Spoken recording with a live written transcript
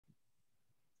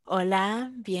Hola,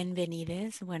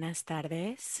 bienvenidos, buenas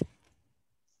tardes.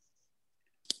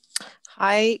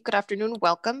 Hi, good afternoon,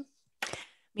 welcome.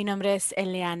 Mi nombre es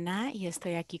Eliana y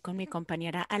estoy aquí con mi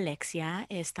compañera Alexia.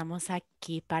 Estamos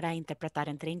aquí para interpretar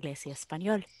entre inglés y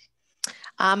español.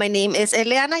 My name is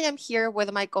Eliana. I am here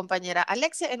with my compañera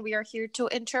Alexia, and we are here to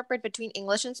interpret between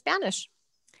English and Spanish.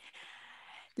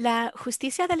 La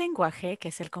justicia del lenguaje, que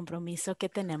es el compromiso que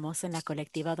tenemos en la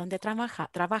colectiva donde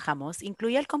trabajamos,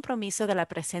 incluye el compromiso de la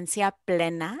presencia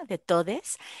plena de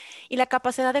todos y la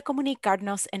capacidad de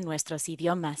comunicarnos en nuestros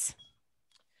idiomas.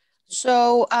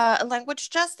 So, language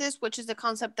justice, which is the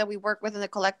concept that we work with in the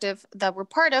collective that we're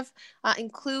part of,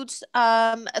 includes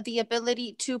the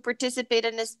ability to participate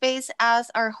in a space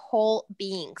as our whole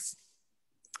beings.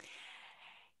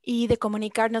 Y de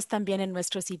comunicarnos también en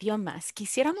nuestros idiomas.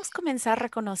 Quisiéramos comenzar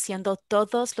reconociendo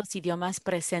todos los idiomas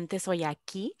presentes hoy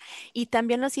aquí y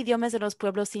también los idiomas de los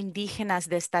pueblos indígenas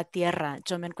de esta tierra.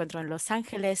 Yo me encuentro en Los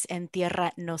Ángeles, en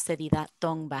tierra no cedida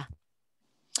Tongva.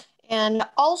 And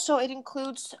also, it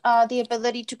includes the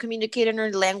ability to communicate in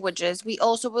our languages. We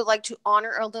also would like to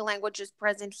honor all the languages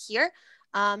present here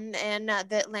and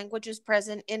the languages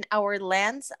present in our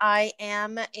lands. I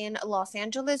am in Los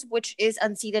Angeles, which is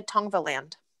unceded Tongva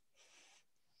land.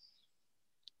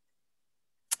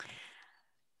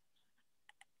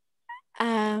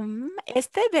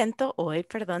 Este evento hoy,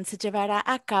 se llevará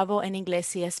a cabo en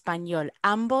inglés y español.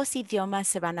 Ambos idiomas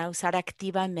se van a usar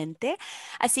activamente,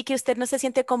 así que usted no se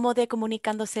siente cómodo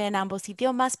comunicándose en ambos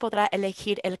idiomas, podrá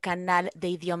elegir el canal de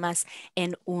idiomas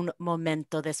en un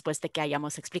momento después de que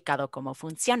hayamos explicado cómo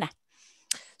funciona.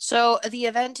 So the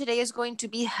event today is going to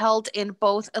be held in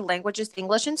both languages,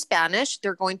 English and Spanish.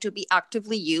 They're going to be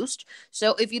actively used.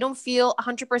 So if you don't feel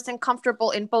 100%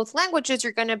 comfortable in both languages,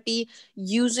 you're going to be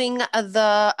using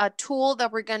the tool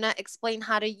that we're going to explain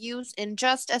how to use in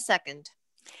just a second.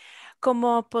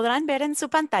 Como podrán ver en su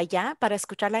pantalla, para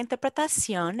escuchar la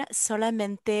interpretación,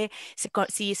 solamente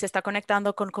si se está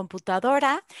conectando con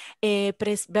computadora,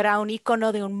 verá un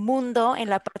icono de un mundo en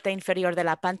la parte inferior de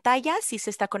la pantalla. Si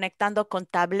se está conectando con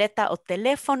tableta o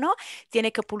teléfono,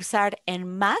 tiene que pulsar en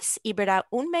más y verá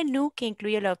un menú que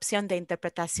incluye la opción de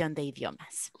interpretación de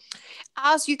idiomas.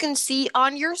 As you can see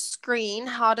on your screen,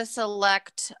 how to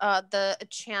select the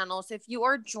channels. If you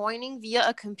are joining via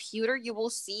a computer, you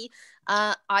will see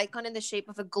an icon in the shape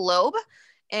of a globe.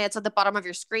 It's at the bottom of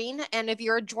your screen. And if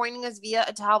you're joining us via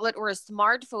a tablet or a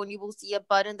smartphone, you will see a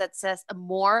button that says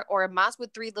more or a más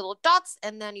with three little dots.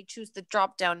 And then you choose the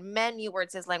drop down menu where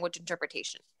it says language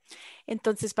interpretation.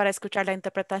 Entonces, para escuchar la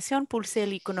interpretación, pulse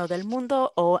el icono del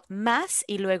mundo o más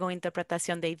y luego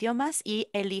interpretación de idiomas y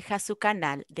elija su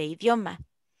canal de idioma.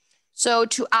 So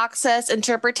to access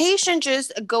interpretation,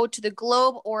 just go to the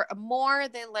globe or more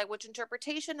than language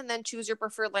interpretation and then choose your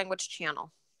preferred language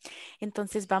channel.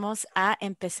 Entonces vamos a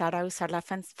empezar a usar la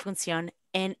función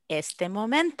en este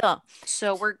momento.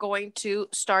 So we're going to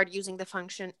start using the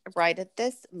function right at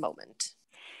this moment.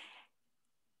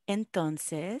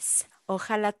 Entonces,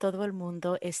 ojalá todo el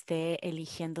mundo esté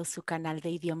eligiendo su canal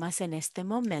de idiomas en este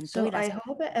momento. So I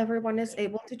hope that everyone is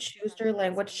able to choose their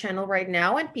language channel right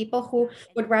now, and people who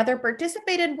would rather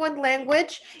participate in one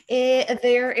language,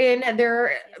 they're in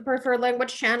their preferred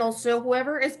language channel. So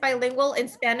whoever is bilingual in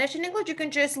Spanish and English, you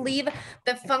can just leave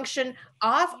the function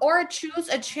off or choose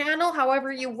a channel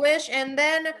however you wish, and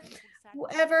then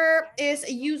whoever is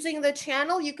using the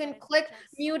channel, you can click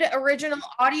mute original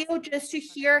audio just to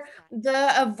hear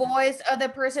the voice of the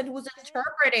person who's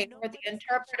interpreting or the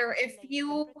interpreter. If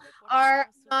you are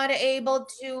not able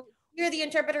to hear the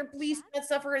interpreter, please don't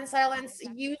suffer in silence.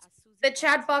 Use the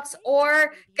chat box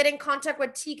or get in contact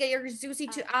with TK or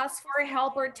Zusi to ask for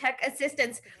help or tech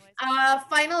assistance.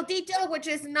 Final detail, which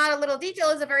is not a little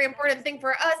detail, is a very important thing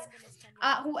for us.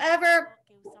 Whoever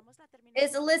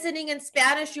is listening in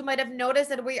Spanish, you might have noticed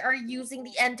that we are using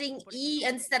the ending E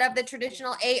instead of the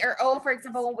traditional A or O. For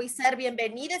example, when we said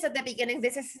bienvenidas at the beginning,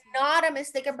 this is not a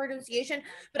mistaken pronunciation,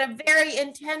 but a very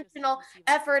intentional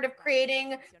effort of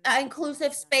creating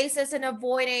inclusive spaces and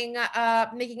avoiding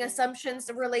making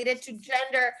assumptions related to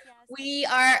gender. We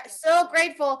are so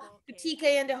grateful to TK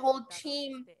and the whole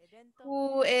team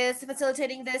who is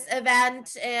facilitating this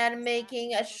event and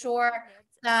making sure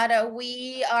that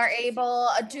we are able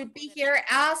to be here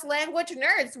as language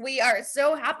nerds. We are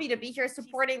so happy to be here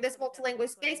supporting this multilingual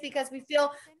space because we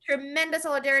feel tremendous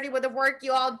solidarity with the work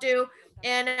you all do.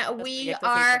 And we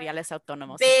are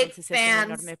big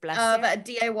fans of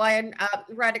DIY and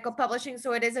radical publishing.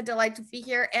 So it is a delight to be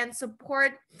here and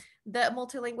support the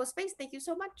multilingual space. Thank you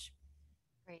so much.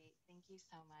 Great. Thank you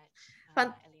so much.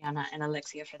 Eliana and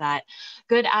Alexia for that.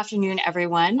 Good afternoon,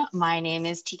 everyone. My name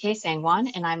is TK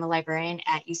Sangwan, and I'm a librarian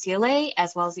at UCLA,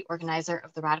 as well as the organizer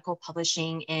of the Radical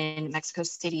Publishing in Mexico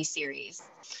City series.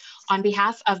 On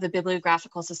behalf of the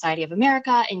Bibliographical Society of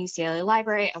America and UCLA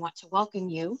Library, I want to welcome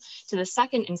you to the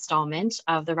second installment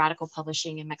of the Radical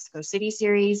Publishing in Mexico City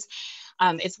series.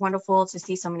 It's wonderful to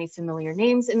see so many familiar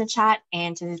names in the chat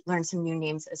and to learn some new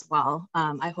names as well.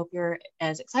 I hope you're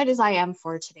as excited as I am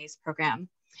for today's program.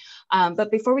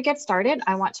 But before we get started,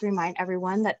 I want to remind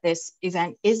everyone that this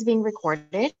event is being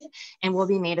recorded and will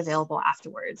be made available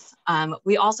afterwards.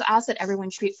 We also ask that everyone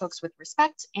treat folks with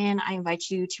respect, and I invite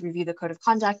you to review the code of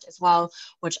conduct as well,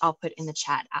 which I'll put in the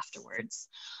chat afterwards.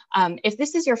 If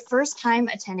this is your first time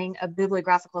attending a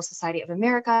Bibliographical Society of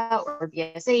America or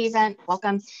BSA event,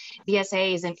 welcome.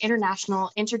 BSA is an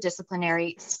international,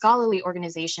 interdisciplinary, scholarly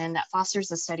organization that fosters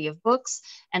the study of books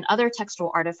and other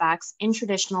textual artifacts in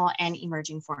traditional and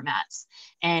emerging formats.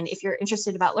 And if you're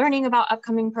interested about learning about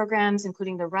upcoming programs,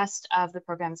 including the rest of the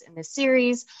programs in this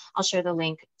series, I'll share the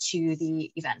link to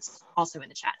the events also in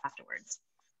the chat afterwards.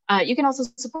 You can also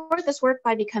support this work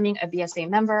by becoming a BSA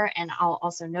member, and I'll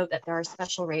also note that there are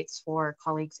special rates for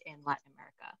colleagues in Latin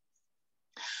America.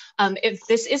 If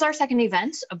this is our second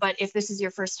event, but if this is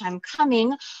your first time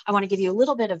coming, I want to give you a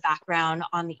little bit of background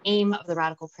on the aim of the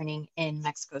Radical Printing in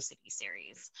Mexico City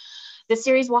series. This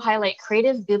series will highlight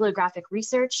creative bibliographic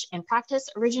research and practice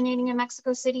originating in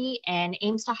Mexico City and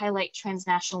aims to highlight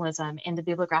transnationalism in the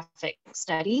bibliographic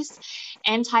studies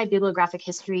and tie bibliographic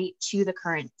history to the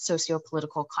current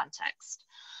socio-political context.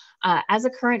 As a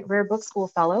current Rare Book School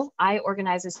Fellow, I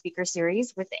organize a speaker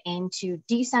series with the aim to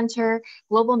decenter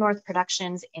Global North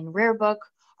productions in rare book,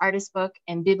 artist book,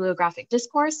 and bibliographic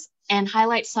discourse, and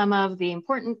highlight some of the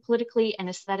important politically and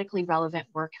aesthetically relevant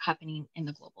work happening in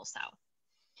the Global South.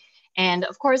 And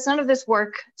of course, none of this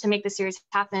work to make the series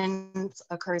happen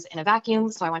occurs in a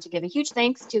vacuum. So I want to give a huge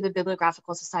thanks to the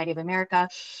Bibliographical Society of America,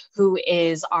 who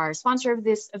is our sponsor of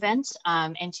this event,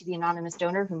 and to the anonymous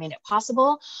donor who made it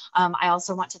possible. I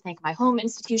also want to thank my home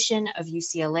institution of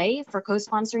UCLA for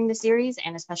co-sponsoring the series,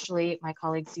 and especially my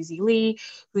colleague Susie Lee,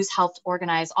 who's helped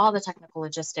organize all the technical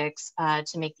logistics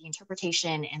to make the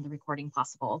interpretation and the recording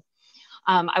possible.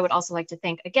 I would also like to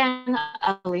thank again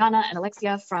Eliana and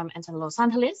Alexia from Ensign Los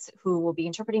Angeles, who will be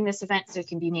interpreting this event so it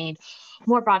can be made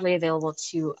more broadly available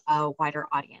to a wider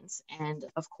audience. And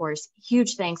of course,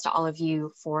 huge thanks to all of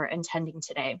you for attending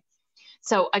today.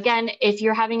 So again, if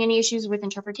you're having any issues with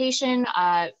interpretation,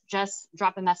 just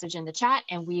drop a message in the chat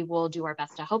and we will do our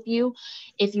best to help you.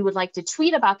 If you would like to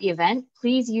tweet about the event,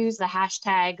 please use the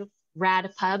hashtag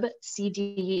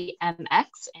RadPubCDMX,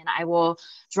 and I will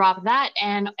drop that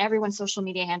and everyone's social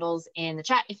media handles in the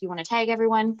chat if you want to tag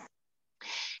everyone.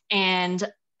 And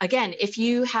again, if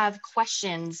you have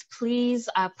questions, please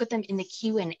put them in the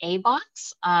Q&A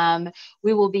box.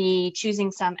 We will be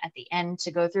choosing some at the end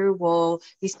to go through. We'll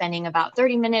be spending about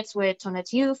 30 minutes with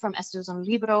Tonatiuh from Esto,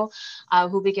 Libro,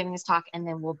 who'll be giving his talk, and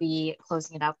then we'll be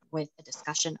closing it up with a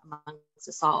discussion amongst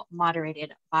us all,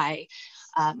 moderated by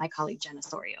my colleague Jenna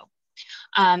Sorio.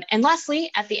 And lastly,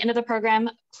 at the end of the program,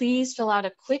 please fill out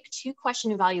a quick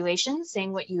 2-question evaluation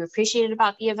saying what you appreciated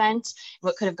about the event,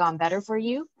 what could have gone better for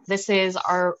you. This is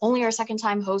only our second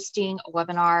time hosting a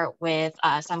webinar with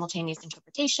simultaneous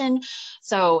interpretation.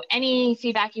 So any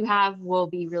feedback you have will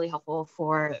be really helpful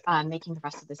for making the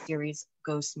rest of the series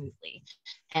go smoothly.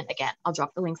 And again, I'll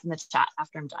drop the links in the chat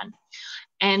after I'm done.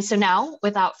 And so now,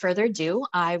 without further ado,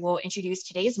 I will introduce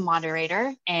today's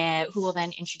moderator, who will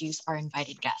then introduce our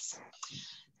invited guests.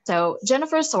 So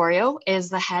Jennifer Osorio is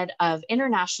the head of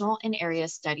International and Area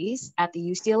Studies at the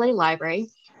UCLA Library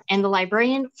and the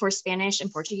librarian for Spanish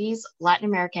and Portuguese, Latin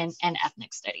American, and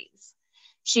Ethnic Studies.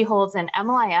 She holds an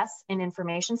MLIS in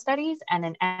Information Studies and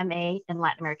an MA in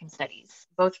Latin American Studies,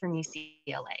 both from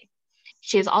UCLA.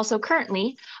 She is also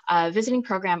currently a visiting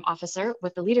program officer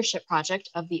with the leadership project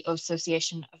of the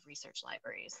Association of Research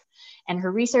Libraries. And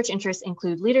her research interests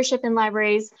include leadership in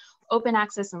libraries, open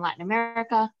access in Latin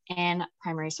America, and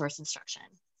primary source instruction.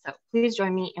 So please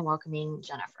join me in welcoming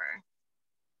Jennifer.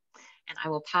 And I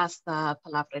will pass the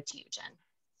palabra to you, Jen.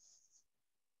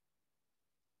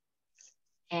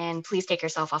 And please take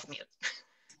yourself off mute.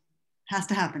 Has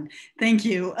to happen. Thank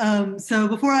you. So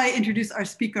before I introduce our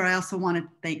speaker, I also want to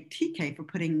thank TK for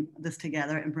putting this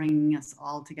together and bringing us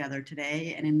all together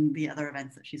today and in the other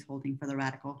events that she's holding for the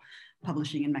Radical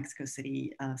Publishing in Mexico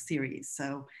City series.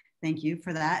 So thank you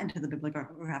for that, and to the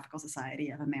Bibliographical Society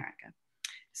of America.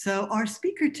 So our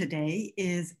speaker today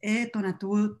is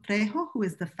Tonatiuh Trejo, who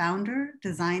is the founder,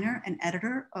 designer, and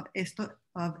editor of Esto,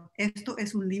 of Esto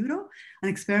es un Libro, an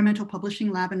experimental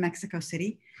publishing lab in Mexico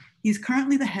City. He's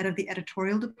currently the head of the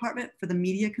editorial department for the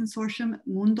media consortium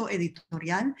Mundo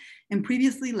Editorial and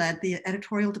previously led the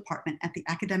editorial department at the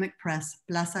academic press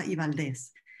Plaza y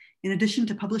Valdés. In addition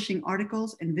to publishing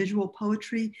articles and visual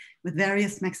poetry with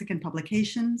various Mexican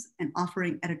publications and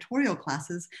offering editorial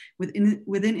classes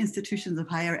within institutions of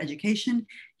higher education,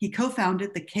 he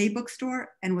co-founded the K Bookstore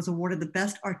and was awarded the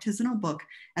Best Artisanal Book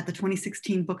at the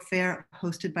 2016 book fair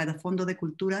hosted by the Fondo de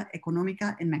Cultura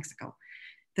Económica in Mexico.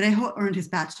 Trejo earned his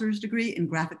bachelor's degree in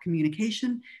graphic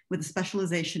communication with a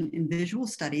specialization in visual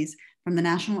studies from the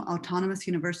National Autonomous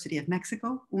University of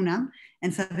Mexico, UNAM,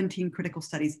 and 17 Critical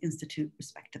Studies Institute,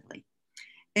 respectively.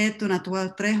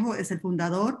 Tonatiuh Trejo es el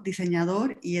fundador,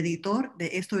 diseñador y editor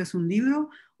de Esto es un Libro,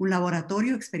 un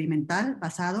laboratorio experimental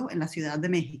basado en la Ciudad de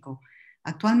México.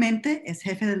 Actualmente es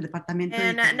jefe del departamento.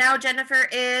 And now Jennifer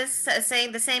is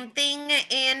saying the same thing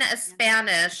in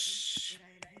Spanish.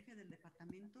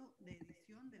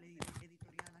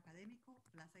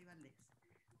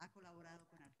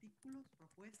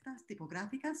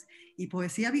 Tipográficas y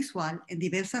poesía visual en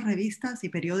diversas revistas y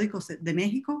periódicos de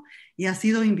México y ha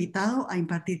sido invitado a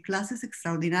impartir clases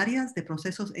extraordinarias de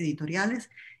procesos editoriales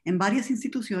en varias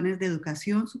instituciones de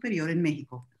educación superior en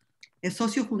México. Es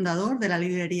socio fundador de la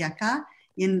Librería K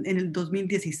y en el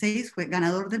 2016 fue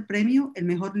ganador del premio El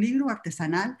Mejor Libro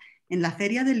Artesanal en la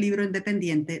Feria del Libro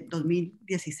Independiente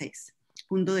 2016,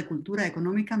 Fondo de Cultura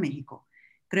Económica México.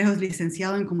 Trejo es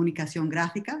licenciado en Comunicación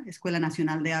Gráfica, Escuela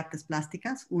Nacional de Artes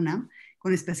Plásticas, UNAM,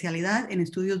 con especialidad en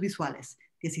estudios visuales,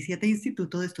 17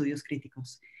 Instituto de Estudios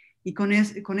Críticos. Y con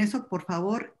eso, por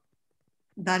favor,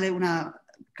 dale una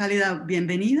cálida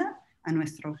bienvenida a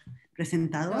nuestro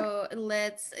presentador. So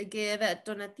let's give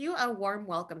Tonatiuh a warm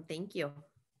welcome. Thank you.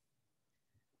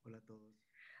 Hola a todos.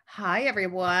 Hi,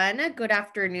 everyone. Good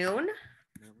afternoon.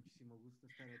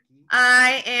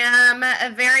 I am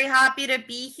very happy to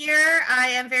be here. I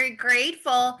am very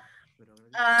grateful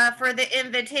for the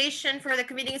invitation, for the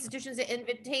community institutions, the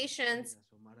invitations.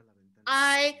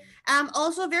 I am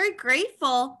also very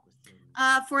grateful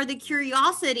for the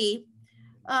curiosity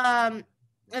of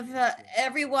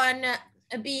everyone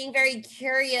being very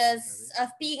curious, of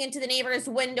being into the neighbor's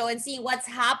window and seeing what's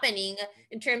happening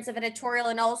in terms of editorial,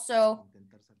 and also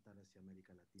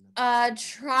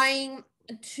trying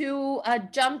to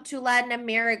jump to Latin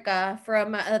America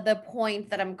from the point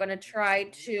that I'm going to try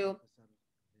to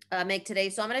make today.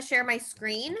 So I'm going to share my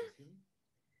screen.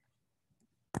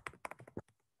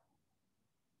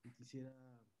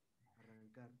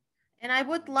 And I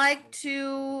would like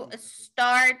to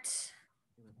start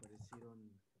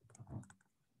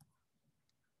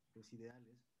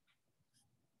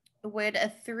with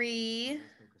three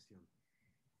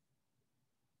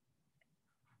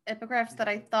epigraphs that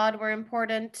I thought were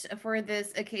important for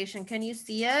this occasion. Can you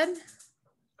see it?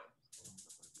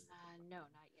 No,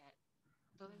 not yet.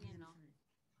 Todavía no.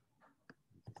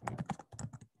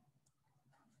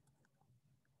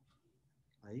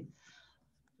 Ahí.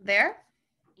 There?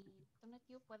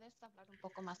 Tonatiuh, ¿puedes hablar un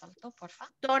poco más alto, porfa?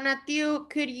 Tonatiuh,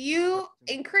 could you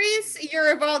increase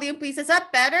your volume, please? Is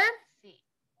that better? Sí.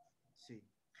 Sí.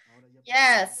 Ahora ya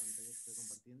Yes. estoy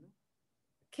compartiendo.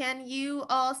 Can you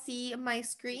all see my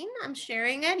screen? I'm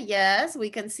sharing it. Yes, we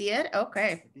can see it.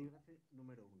 Okay. Epígrafe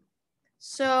número 1.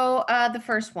 So the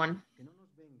first one. Que no nos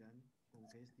vengan con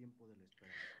que es tiempo de la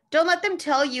esperanza. Don't let them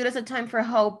tell you it is a time for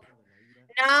hope.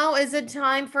 Now is a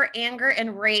time for anger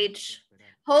and rage.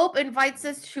 Hope invites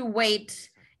us to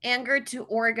wait, anger to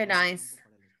organize.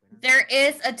 There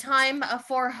is a time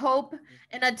for hope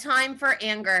and a time for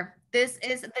anger. This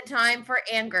is the time for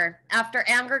anger. After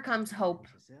anger comes hope.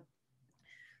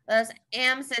 Thus,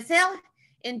 Am Cecil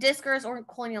in Discourse on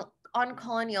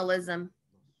Colonialism.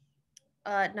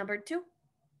 Number 2.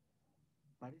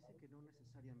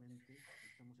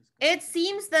 It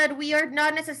seems that we are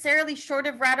not necessarily short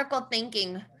of radical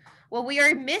thinking. What we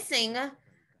are missing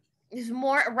is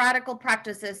more radical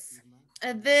practices.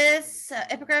 This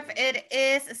epigraph, it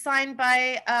is signed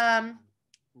by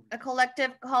a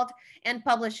collective called And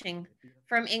Publishing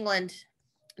from England.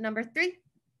 Number 3.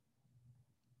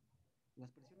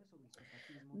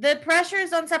 The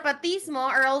pressures on Zapatismo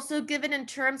are also given in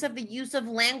terms of the use of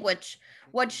language.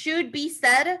 What should be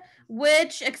said,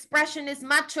 which expression is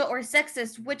macho or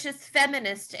sexist, which is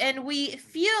feminist, and we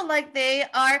feel like they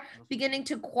are beginning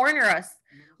to corner us.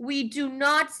 We do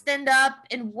not stand up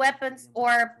in weapons,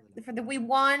 or we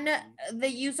won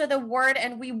the use of the word,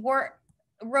 and we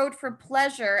wrote for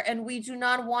pleasure, and we do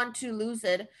not want to lose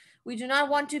it. We do not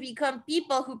want to become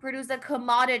people who produce a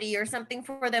commodity or something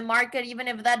for the market, even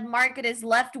if that market is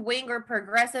left-wing or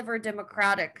progressive or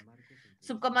democratic.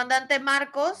 Subcomandante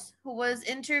Marcos, who was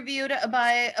interviewed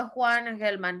by Juan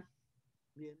Gelman.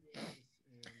 Bien,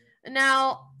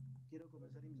 Now, quiero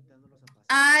comenzar invitándolos a pasar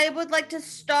I would like to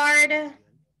start editorial.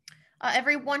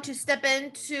 everyone to step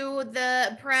into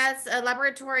the press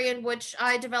laboratory in which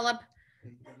I develop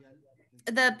Editorial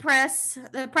the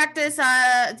practice.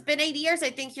 It's been 8 years,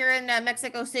 I think, here in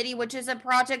Mexico City, which is a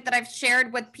project that I've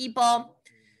shared with people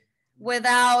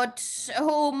without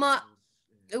whom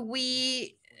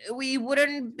we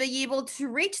wouldn't be able to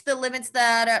reach the limits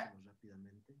that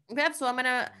we have. So I'm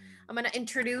gonna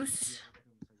introduce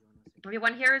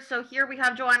everyone here. So here we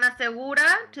have Joana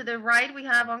Segura. To the right, we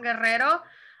have On Guerrero.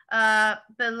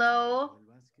 Below,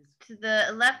 to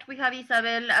the left, we have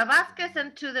Isabel Vázquez,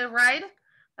 and to the right,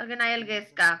 Agnael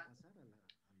Guesca.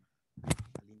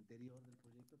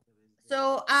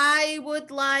 So I would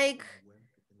like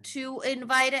to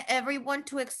invite everyone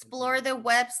to explore the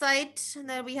website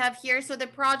that we have here. So the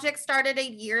project started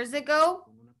 8 years ago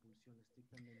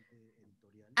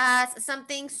as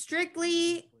something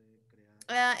strictly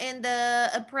in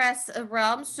the press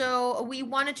realm. So we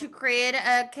wanted to create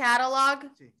a catalog.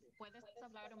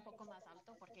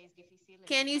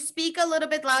 Can you speak a little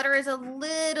bit louder? It's a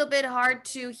little bit hard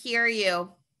to hear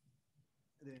you.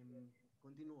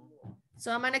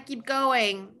 So I'm gonna keep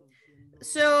going.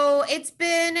 So it's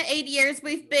been 8 years.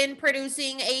 We've been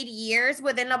producing 8 years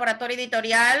within Laboratorio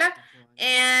Editorial.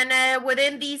 And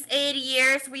within these 8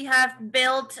 years, we have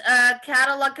built a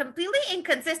catalog completely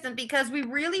inconsistent because we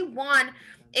really want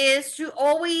is to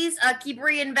always keep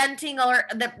reinventing our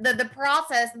the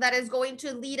process that is going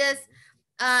to lead us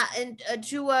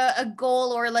to a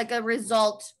goal or like a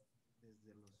result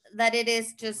that it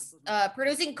is just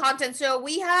producing content. So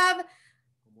we have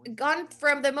gone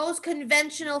from the most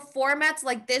conventional formats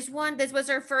like this one. This was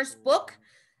our first book.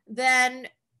 Then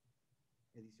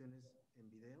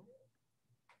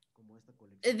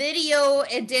video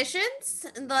editions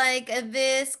like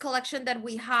this collection that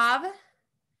we have.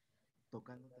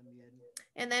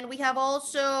 And then we have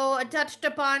also touched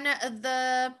upon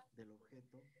the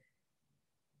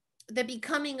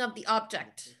becoming of the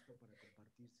object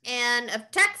and of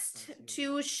text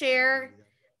to share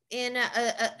in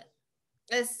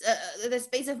the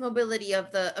space of mobility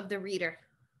of the reader.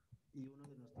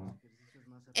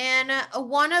 And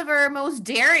one of our most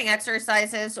daring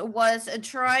exercises was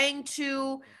trying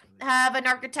to have an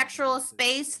architectural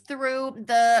space through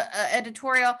the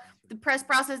editorial, the press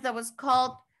process that was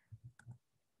called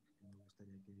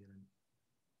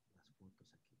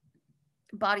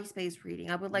body space reading.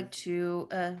 I would like to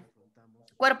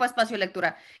cuerpo, espacio,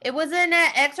 lectura. It was an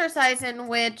exercise in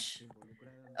which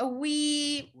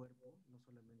we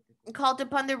called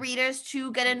upon the readers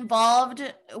to get involved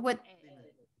with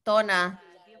Tona.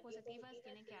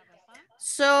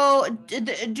 So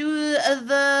do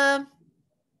the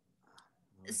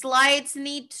slides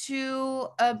need to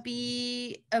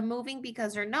be moving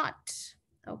because they're not?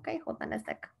 Okay, hold on a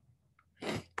sec.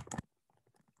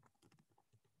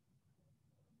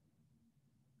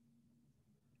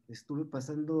 Estuve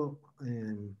pasando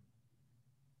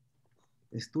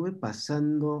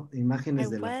imágenes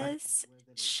de la I página was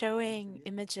showing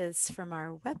images from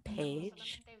our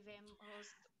webpage.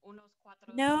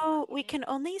 No, we can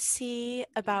only see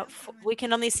we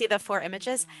can only see the 4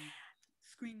 images.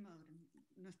 Screen mode.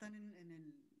 No están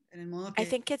en el modo I que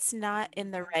think it's not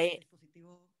in the right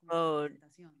mode.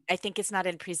 I think it's not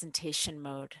in presentation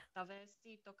mode.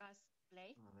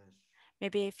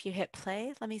 Maybe if you hit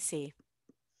play, let me see.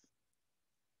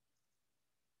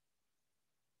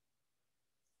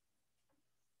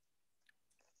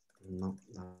 No,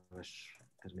 a ver,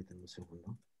 permítanme un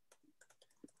segundo.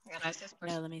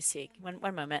 No, let me see.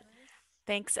 One moment.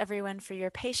 Thanks everyone for your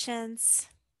patience.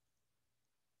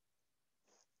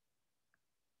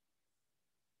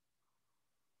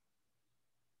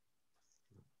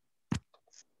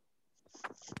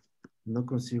 No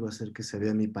consigo hacer que se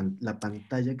vea la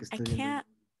pantalla que I estoy viendo. can't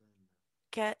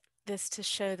get this to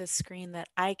show the screen that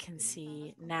I can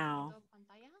see now.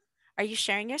 Are you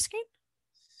sharing your screen?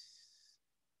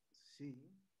 Sí.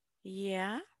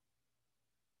 Yeah.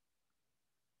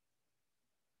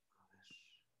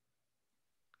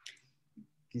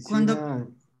 Quisiera,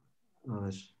 a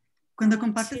ver. Cuando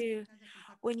compartes,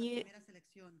 when you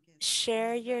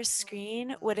share your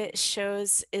screen, what it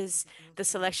shows is the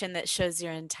selection that shows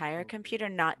your entire computer,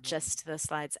 not just the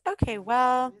slides. Okay,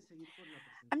 well,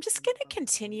 I'm just going to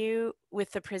continue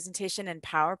with the presentation in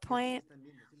PowerPoint.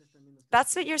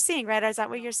 That's what you're seeing, right? Is that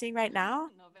what you're seeing right now?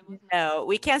 No,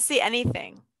 we can't see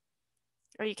anything.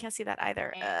 Or you can't see that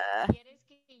either.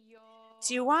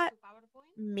 Do you want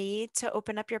me to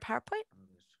open up your PowerPoint?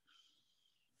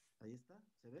 Ahí está,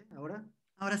 ¿se ve ahora?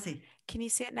 Ahora sí. Can you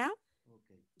see it now?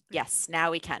 Yes, now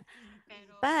we can.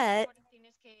 But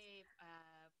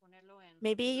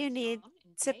maybe you need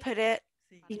to put it,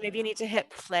 maybe you need to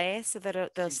hit play so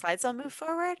that the slides will move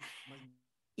forward.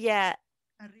 Yeah.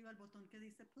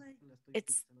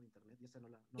 It's,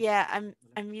 yeah,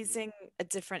 I'm using a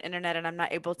different internet and I'm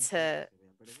not able to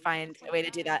find a way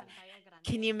to do that.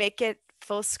 Can you make it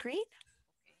full screen?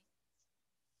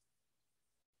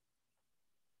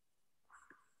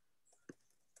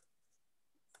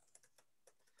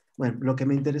 Bueno, lo que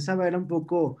me interesaba era un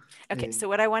poco. Okay, so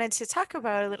what I wanted to talk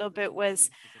about a little bit was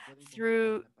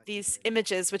through these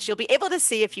images, which you'll be able to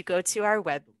see if you go to our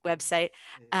website.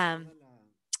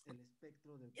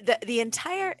 The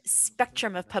entire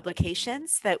spectrum of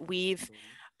publications that we've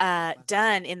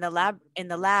done in the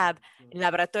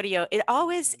laboratorio, it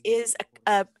always is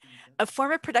a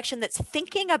form of production that's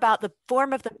thinking about the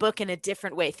form of the book in a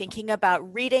different way, thinking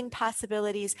about reading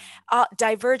possibilities,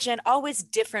 divergent, always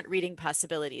different reading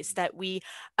possibilities that we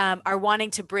are wanting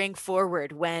to bring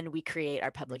forward when we create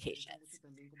our publications.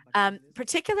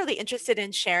 Particularly interested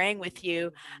in sharing with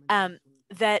you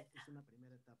that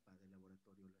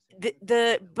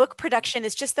the book production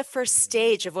is just the first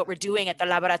stage of what we're doing at the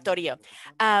laboratorio.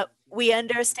 We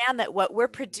understand that what we're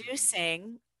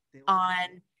producing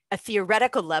on a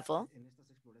theoretical level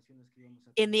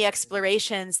in the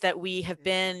explorations that we have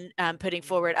been putting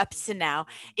forward up to now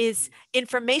is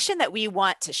information that we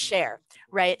want to share,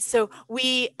 right? So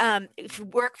we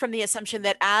work from the assumption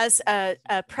that as a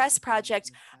press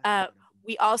project,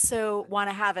 we also want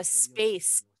to have a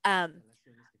space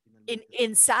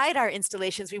inside our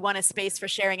installations. We want a space for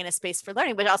sharing and a space for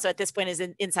learning, but also at this point is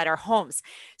inside our homes.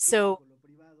 So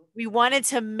we wanted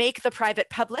to make the private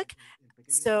public.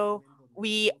 So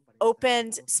we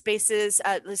opened spaces,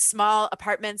 small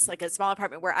apartments, like a small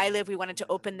apartment where I live. We wanted to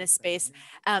open this space.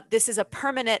 This is a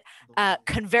permanent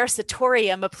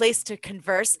conversatorium, a place to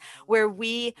converse, where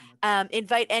we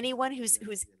invite anyone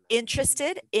who's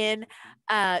interested in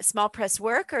small press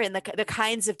work or in the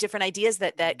kinds of different ideas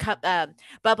that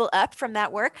bubble up from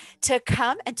that work to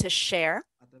come and to share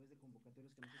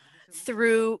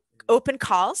through open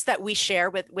calls that we share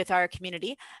with our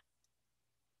community.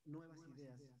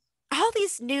 All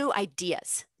these new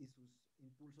ideas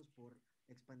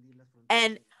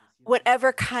and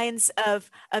whatever kinds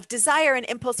of desire and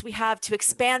impulse we have to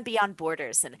expand beyond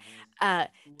borders and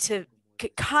to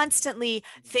constantly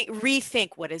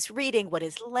rethink what is reading, what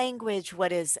is language,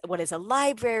 what is a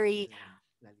library,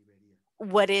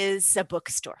 what is a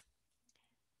bookstore.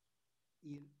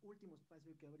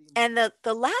 And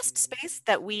the last space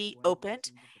that we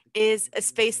opened is a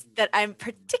space that I'm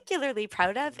particularly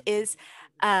proud of, is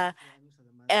an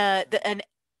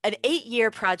 8-year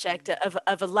project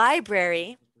of a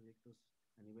library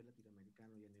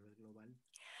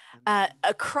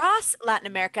across Latin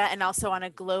America and also on a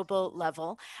global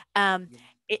level.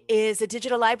 It is a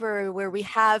digital library where we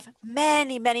have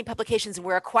many, many publications.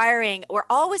 We're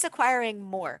always acquiring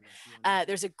more.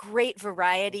 There's a great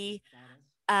variety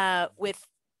with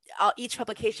each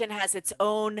publication has its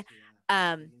own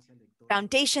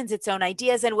foundations, its own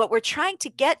ideas. And what we're trying to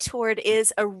get toward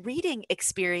is a reading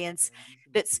experience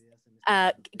that's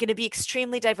going to be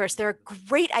extremely diverse. There are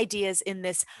great ideas in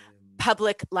this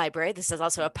public library. This is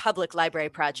also a public library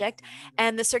project.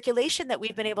 And the circulation that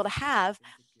we've been able to have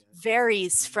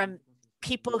varies from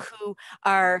people who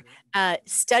are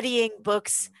studying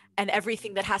books and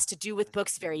everything that has to do with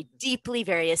books very deeply,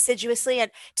 very assiduously,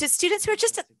 and to students who are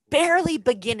just barely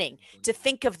beginning to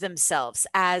think of themselves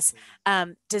as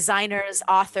designers,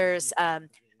 authors,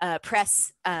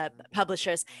 press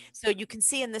publishers. So you can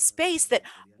see in the space that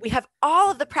we have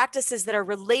all of the practices that are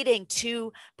relating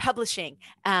to publishing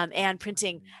and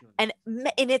printing, and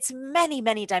in its many,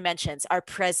 many dimensions are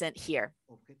present here.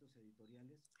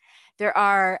 There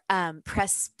are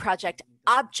press project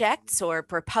objects or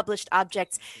published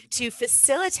objects to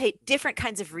facilitate different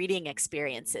kinds of reading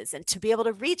experiences and to be able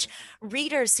to reach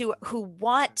readers who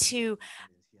want to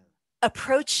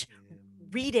approach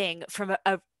reading from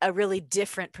a really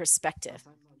different perspective.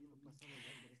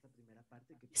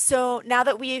 So now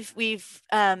that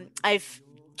I've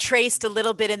traced a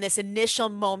little bit in this initial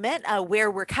moment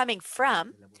where we're coming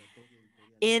from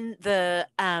in the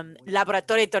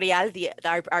Laboratorio Editorial,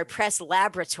 our press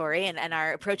laboratory and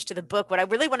our approach to the book, what I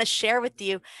really want to share with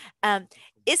you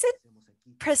isn't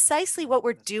precisely what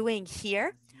we're doing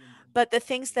here, but the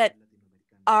things that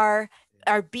are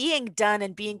being done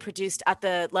and being produced at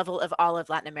the level of all of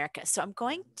Latin America. So I'm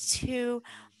going to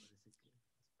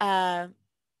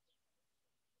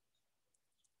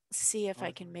see if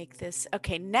I can make this.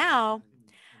 Okay, now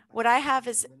what I have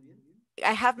is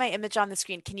I have my image on the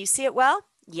screen. Can you see it well?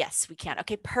 Yes, we can.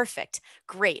 Okay, perfect.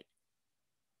 Great.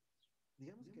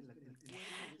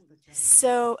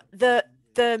 So the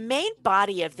main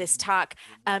body of this talk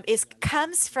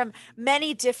comes from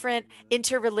many different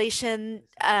interrelation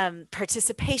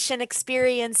participation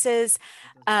experiences,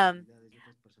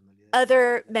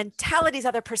 other mentalities,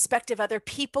 other perspective, other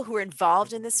people who are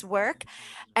involved in this work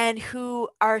and who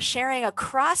are sharing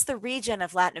across the region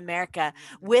of Latin America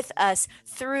with us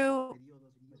through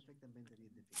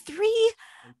three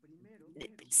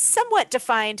somewhat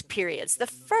defined periods. The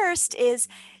first is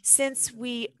since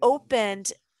we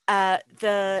opened our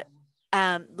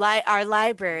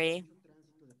library.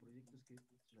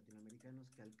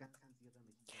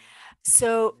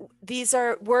 So these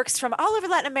are works from all over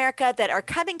Latin America that are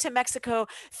coming to Mexico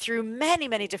through many,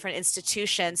 many different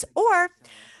institutions or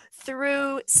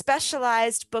through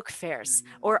specialized book fairs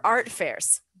or art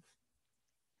fairs.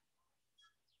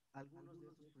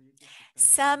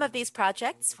 Some of these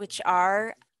projects, which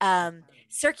are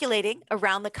circulating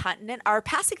around the continent, are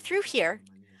passing through here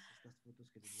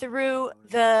through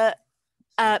the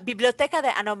Biblioteca de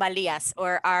Anomalías,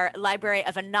 or our Library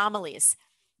of Anomalies.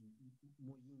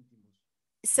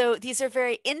 So these are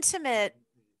very intimate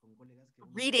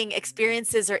reading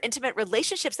experiences or intimate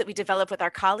relationships that we develop with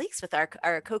our colleagues, with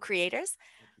our co-creators.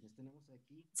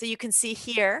 So you can see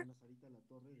here,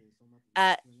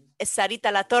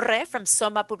 Sarita La Torre from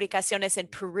Soma Publicaciones in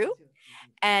Peru.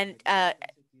 And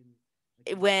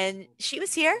when she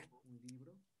was here,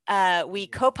 we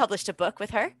co-published a book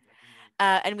with her.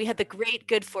 And we had the great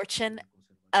good fortune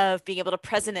of being able to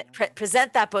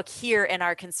present that book here in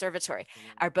our conservatory,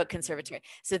 our book conservatory.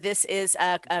 So this is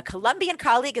a Colombian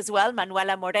colleague as well,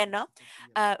 Manuela Moreno,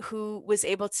 who was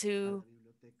able to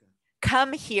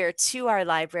come here to our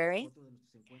Library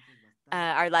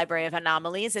of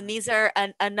Anomalies. And these are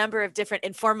a number of different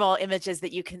informal images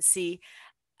that you can see.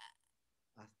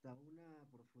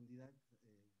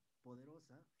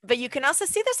 But you can also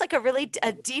see there's like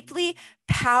a deeply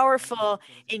powerful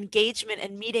engagement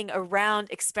and meeting around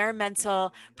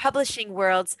experimental publishing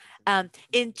worlds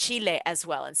in Chile as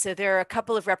well. And so there are a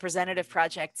couple of representative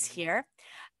projects here.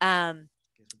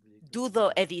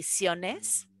 Dudo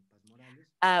Ediciones,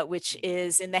 which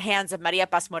is in the hands of Maria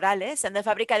Paz Morales, and the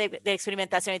Fábrica de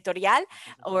Experimentación Editorial,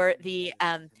 or the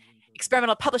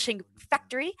Experimental Publishing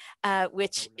Factory,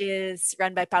 which is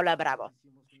run by Paula Bravo.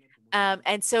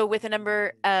 And so with a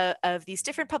number of these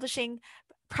different publishing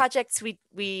projects,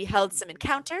 we held some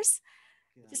encounters.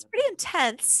 It's pretty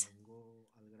intense.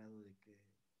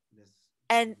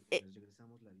 And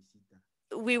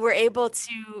we were able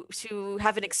to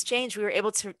have an exchange. We were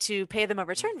able to pay them a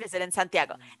return visit in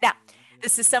Santiago. Now,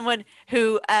 this is someone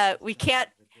who we can't,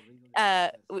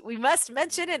 we must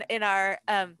mention in our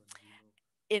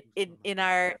in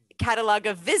our catalog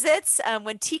of visits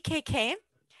when TK came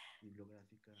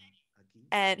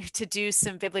and to do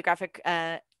some bibliographic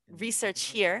research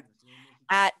here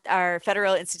at our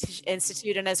Federal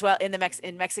Institute and as well in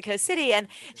Mexico City. And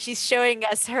she's showing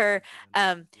us her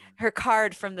her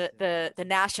card from the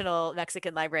National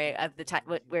Mexican Library of the time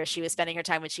where she was spending her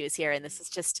time when she was here. And this is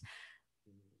just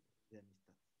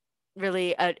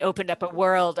really opened up a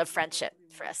world of friendship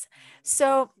for us.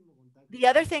 So the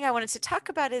other thing I wanted to talk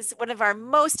about is one of our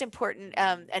most important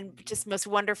and just most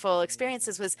wonderful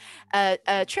experiences was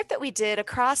a trip that we did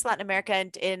across Latin America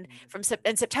in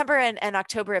September and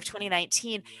October of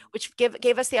 2019, which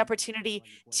gave us the opportunity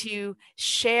to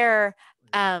share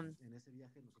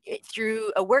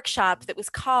through a workshop that was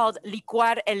called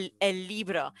Licuar el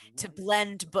Libro, to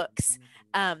blend books.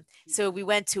 So we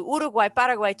went to Uruguay,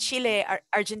 Paraguay, Chile,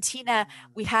 Argentina.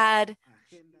 We had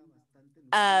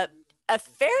a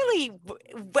fairly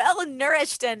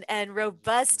well-nourished and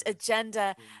robust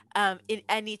agenda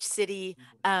in each city,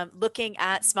 looking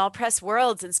at small press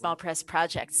worlds and small press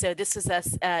projects. So this was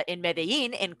us in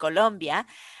Medellin, in Colombia.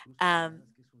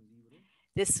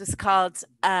 This was called,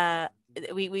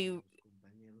 we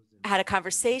had a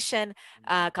conversation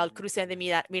called Cruce de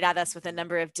Miradas with a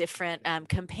number of different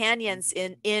companions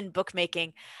in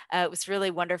bookmaking. It was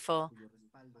really wonderful.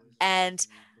 And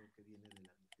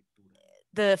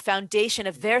the foundation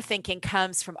of their thinking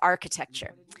comes from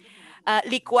architecture.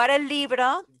 Licuar el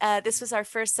Libro, this was our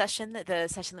first session, the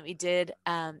session that we did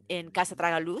in Casa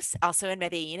Tragaluz, also in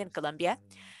Medellin, in Colombia.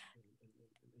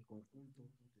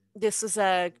 This was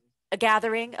a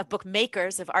gathering of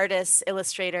bookmakers, of artists,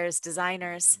 illustrators,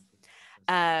 designers,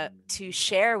 to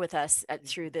share with us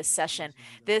through this session.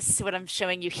 This, what I'm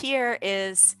showing you here,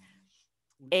 is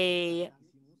a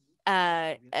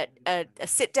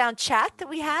sit-down chat that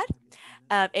we had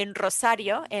in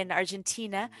Rosario, in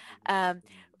Argentina,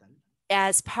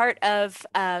 as part of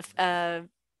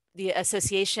the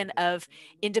Association of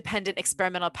Independent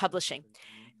Experimental Publishing.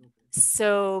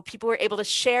 So people were able to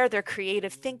share their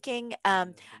creative thinking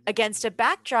against a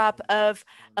backdrop of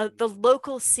the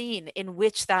local scene in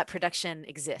which that production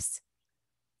exists.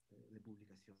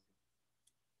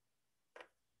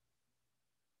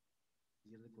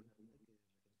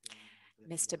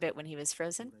 Missed a bit when he was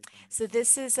frozen. So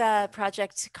this is a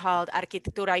project called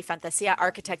Arquitectura y Fantasía,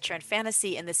 Architecture and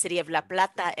Fantasy, in the city of La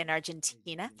Plata in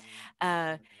Argentina.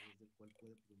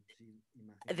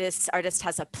 This artist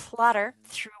has a plotter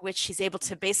through which she's able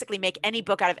to basically make any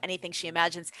book out of anything she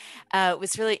imagines. It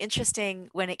was really interesting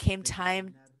when it came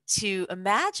time to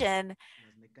imagine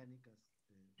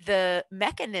the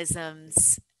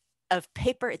mechanisms of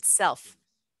paper itself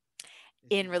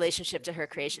in relationship to her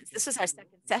creations. This was our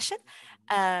second session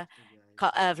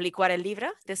of Licuar el Libro.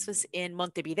 This was in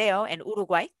Montevideo in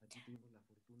Uruguay.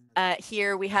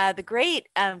 Here we had the great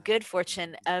good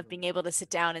fortune of being able to sit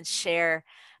down and share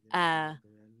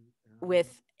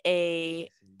with a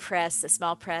press, a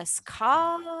small press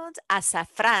called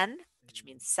Azafrán, which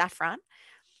means saffron,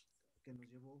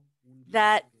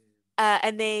 that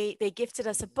and they gifted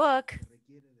us a book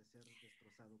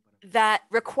that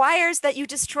requires that you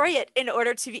destroy it in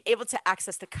order to be able to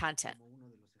access the content,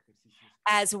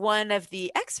 as one of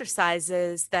the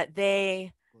exercises that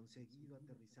they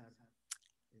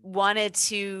wanted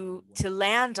to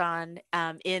land on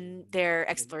in their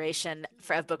exploration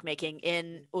of bookmaking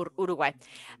in Uruguay.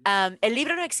 El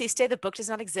Libro no existe, the book does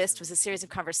not exist, was a series of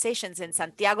conversations in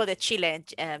Santiago de Chile.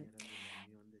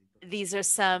 These are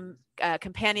some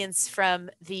companions from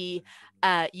the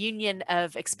Union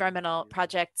of Experimental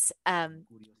Projects.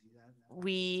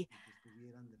 We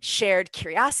shared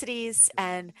curiosities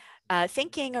and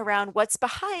thinking around what's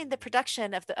behind the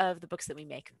production of the books that we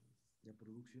make,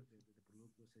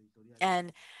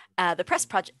 and the press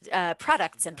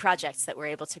products and projects that we're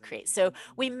able to create. So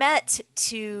we met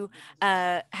to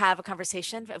have a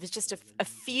conversation. It was just a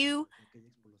few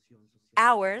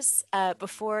hours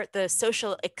before the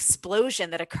social explosion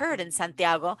that occurred in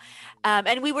Santiago.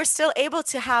 And we were still able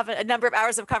to have a number of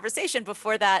hours of conversation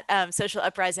before that social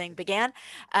uprising began,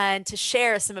 and to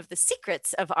share some of the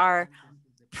secrets of our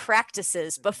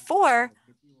practices before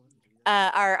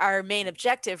our main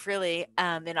objective really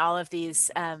in all of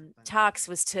these talks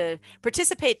was to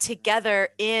participate together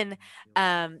in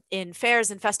fairs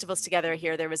and festivals together.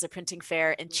 Here there was a printing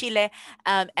fair in Chile,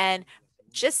 and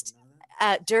just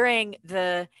during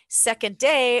the second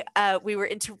day, we were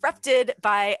interrupted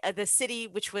by the city,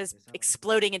 which was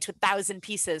exploding into 1,000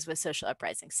 pieces with social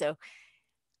uprising. So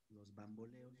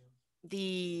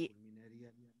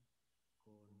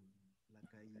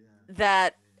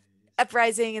that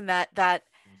uprising and that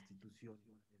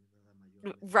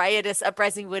riotous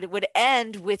uprising would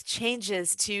end with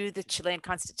changes to the Chilean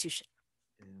constitution.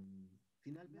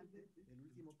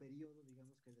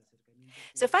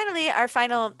 So finally,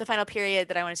 the final period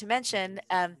that I wanted to mention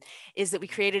is that we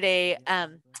created a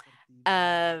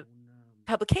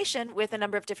publication with a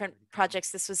number of different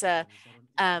projects. This was a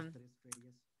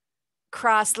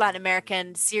cross Latin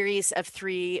American series of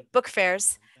 3 book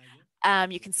fairs.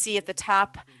 You can see at the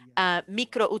top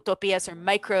micro utopias or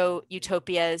micro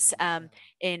utopias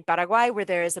in Paraguay, where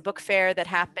there is a book fair that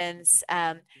happens,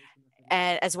 and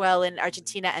as well in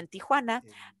Argentina and Tijuana,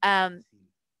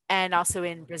 and also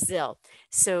in Brazil.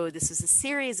 So this was a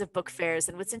series of book fairs.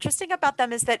 And what's interesting about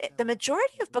them is that the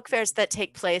majority of book fairs that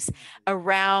take place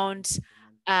around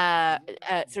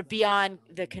sort of beyond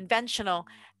the conventional,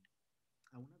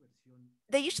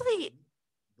 they usually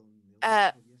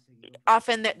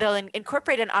often they'll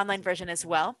incorporate an online version as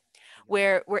well,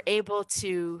 where we're able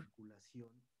to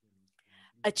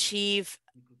achieve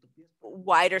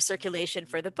wider circulation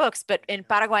for the books. But in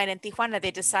Paraguay and in Tijuana,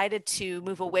 they decided to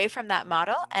move away from that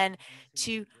model and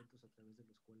to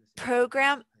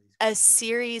program a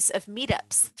series of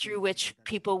meetups through which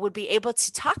people would be able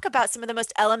to talk about some of the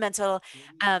most elemental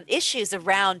issues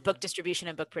around book distribution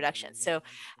and book production. So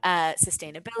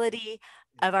sustainability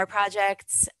of our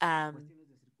projects,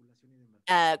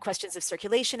 questions of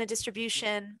circulation and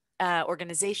distribution,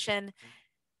 organization.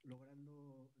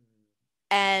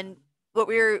 And what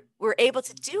we were able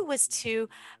to do was to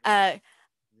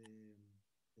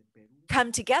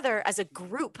come together as a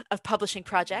group of publishing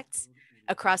projects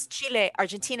across Chile,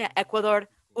 Argentina, Ecuador,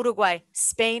 Uruguay,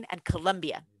 Spain, and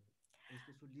Colombia.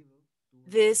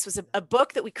 This was a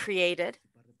book that we created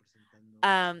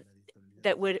that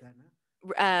would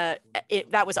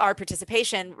that was our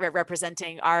participation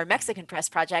representing our Mexican press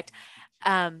project,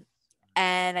 and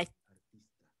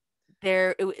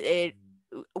it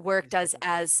worked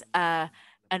as an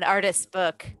artist's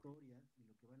book.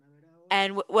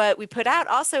 And what we put out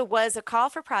also was a call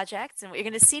for projects. And what you're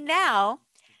going to see now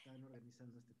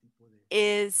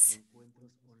is,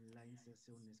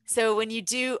 so when you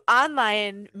do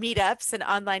online meetups and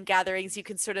online gatherings, you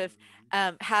can sort of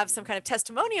have some kind of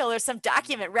testimonial or some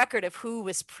document record of who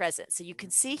was present. So you can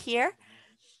see here,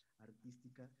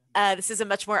 this is a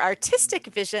much more artistic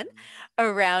vision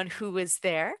around who was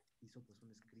there.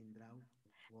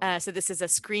 So this is a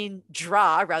screen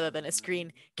draw rather than a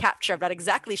screen capture. I'm not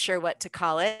exactly sure what to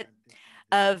call it,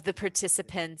 of the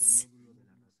participants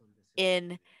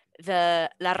in the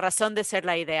la razón de ser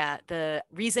la idea, the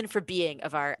reason for being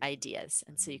of our ideas.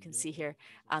 And so you can see here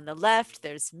on the left,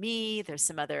 there's me, there's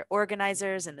some other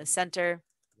organizers in the center.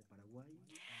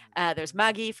 There's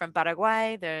Maggie from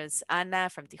Paraguay, there's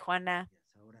Ana from Tijuana.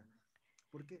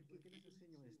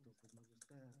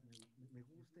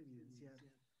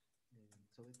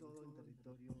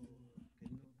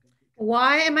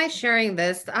 Why am I sharing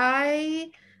this?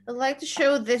 I like to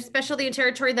show this, especially in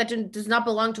territory that does not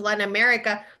belong to Latin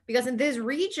America, because in this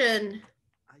region,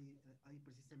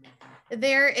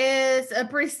 there is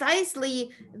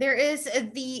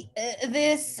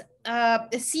this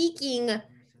seeking,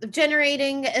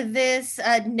 generating this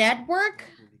network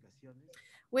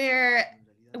where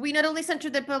we not only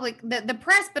center the public, the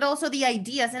press, but also the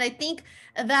ideas. And I think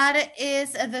that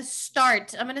is the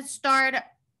start. I'm going to start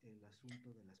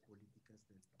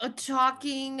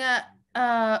talking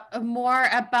more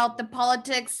about the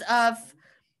politics of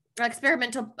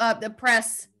experimental the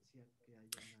press.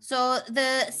 So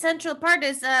the central part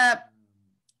is I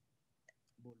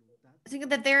think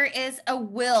that there is a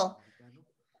will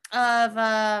of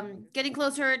getting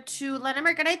closer to Latin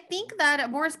America. And I think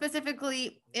that more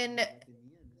specifically in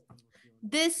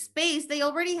this space, they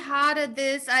already had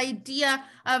this idea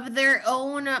of their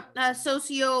own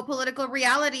socio-political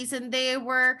realities, and they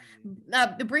were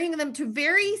bringing them to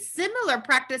very similar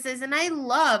practices. And I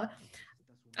love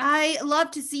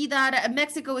to see that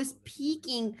Mexico is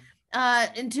peeking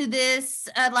into this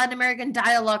Latin American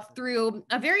dialogue through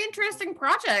a very interesting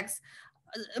projects,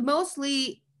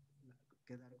 mostly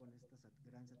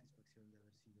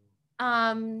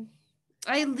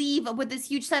I leave with this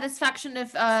huge satisfaction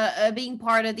of being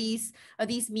part of these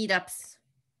meetups.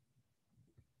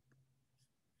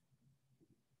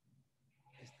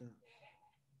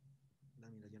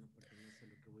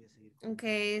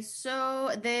 Okay, so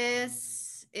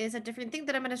this is a different thing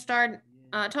that I'm going to start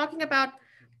talking about.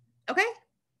 Okay,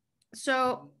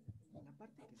 so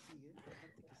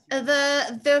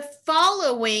the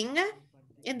following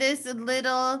in this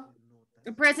little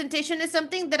presentation is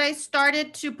something that I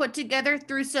started to put together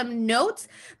through some notes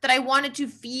that I wanted to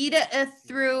feed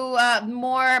through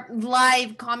more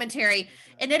live commentary.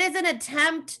 And it is an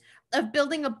attempt of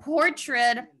building a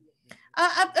portrait,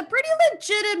 a pretty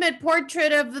legitimate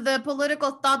portrait of the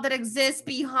political thought that exists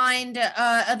behind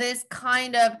this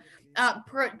kind of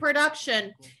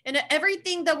production. And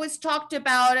everything that was talked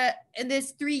about in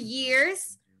this 3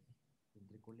 years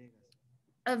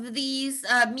of these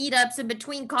meetups in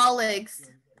between colleagues.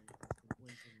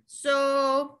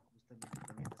 So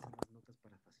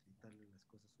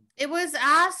it was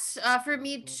asked for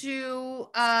me to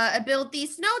build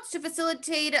these notes to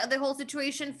facilitate the whole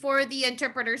situation for the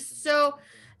interpreters. So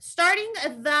starting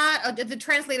that, the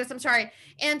translators, I'm sorry,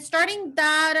 and starting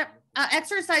that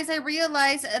exercise, I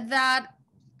realized that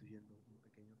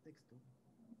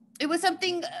it was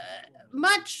something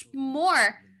much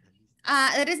more.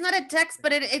 It is not a text,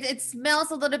 but it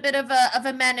smells a little bit of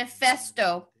a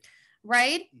manifesto,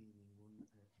 right?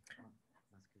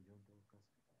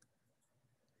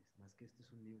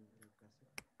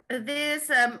 This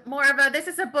this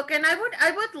is a book, and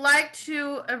I would like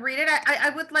to read it.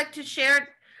 I would like to share it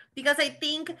because I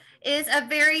think is a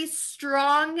very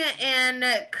strong and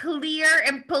clear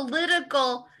and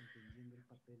political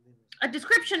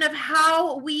description of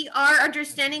how we are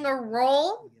understanding a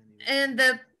role in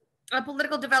the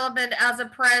political development as a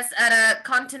press at a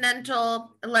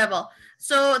continental level.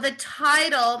 So the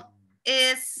title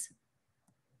is,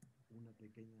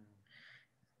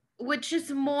 which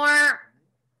is more,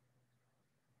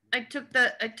 I took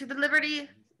the liberty,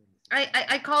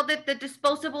 I called it the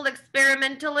Disposable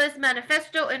Experimentalist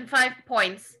Manifesto in 5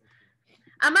 points.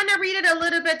 I'm gonna read it a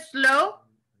little bit slow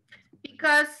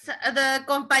because the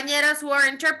compañeras who are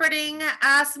interpreting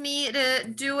asked me to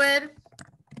do it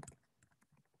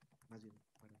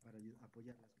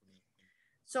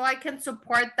so I can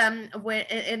support them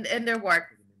in their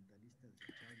work.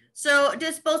 So,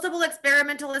 Disposable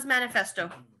Experimentalist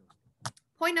Manifesto.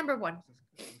 Point number 1.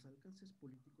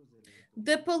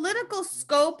 The political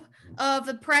scope of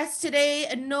the press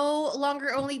today no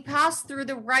longer only pass through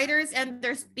the writers and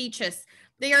their speeches.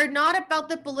 They are not about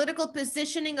the political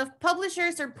positioning of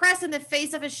publishers or press in the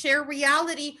face of a shared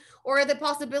reality or the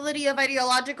possibility of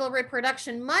ideological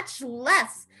reproduction, much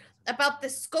less about the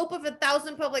scope of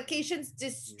 1,000 publications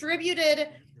distributed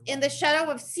in the shadow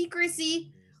of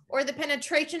secrecy or the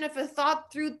penetration of a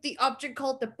thought through the object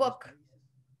called the book.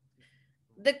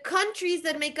 The countries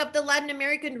that make up the Latin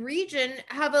American region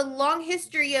have a long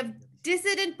history of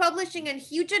dissident publishing and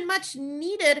huge and much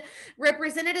needed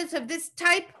representatives of this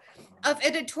type of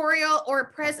editorial or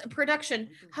press production.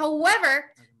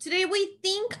 However, today we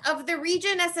think of the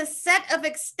region as a set of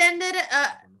extended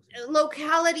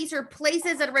localities or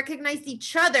places that recognize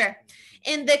each other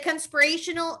in the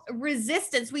conspirational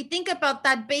resistance. We think about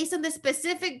that based on the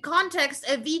specific context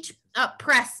of each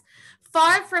press,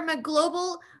 far from a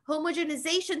global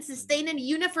homogenization sustained in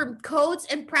uniform codes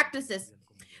and practices.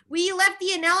 We left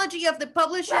the analogy of the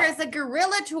publisher as a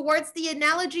guerrilla towards the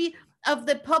analogy of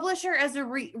the publisher as a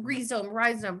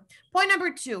rhizome. Point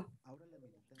number 2.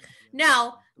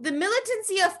 Now, the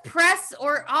militancy of press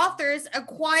or authors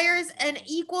acquires an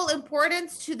equal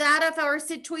importance to that of our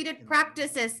situated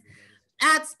practices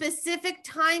at specific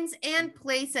times and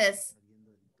places.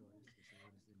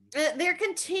 There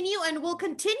continue and will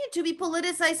continue to be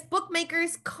politicized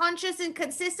bookmakers conscious and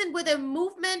consistent with a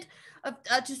movement of,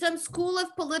 to some school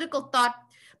of political thought.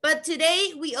 But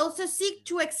today, we also seek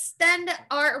to extend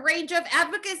our range of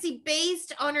advocacy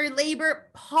based on our labor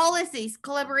policies,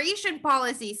 collaboration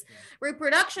policies,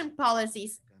 reproduction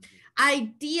policies,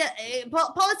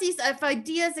 policies of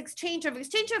ideas, exchange of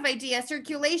ideas,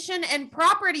 circulation and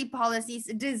property policies,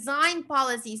 design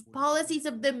policies, policies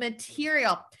of the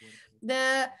material,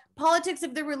 the politics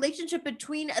of the relationship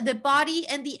between the body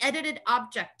and the edited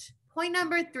object. Point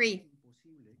number 3.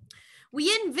 We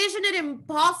envision it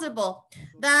impossible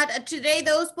that today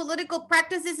those political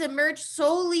practices emerge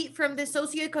solely from the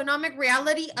socioeconomic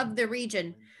reality of the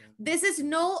region. This is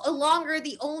no longer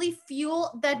the only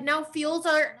fuel that now fuels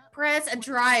our press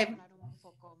drive.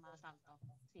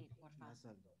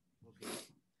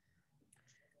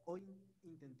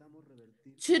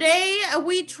 Today,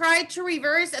 we try to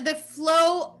reverse the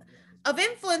flow of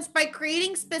influence by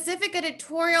creating specific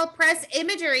editorial press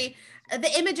imagery,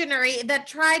 the imaginary that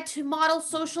tried to model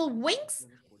social wings,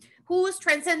 whose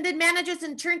transcendent manages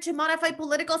in turn to modify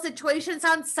political situations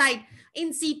on site,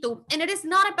 in situ. And it is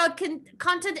not about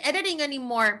content editing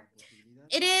anymore.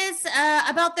 It is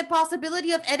about the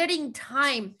possibility of editing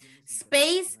time,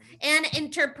 space, and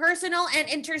interpersonal and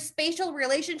interspatial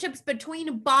relationships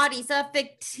between bodies,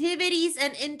 affectivities,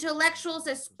 and intellectuals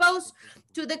exposed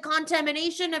to the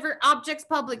contamination of our objects'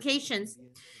 publications.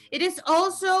 It is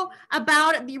also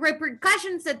about the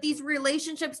repercussions that these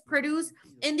relationships produce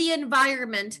in the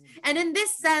environment. And in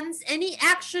this sense, any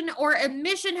action or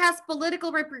omission has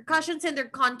political repercussions in their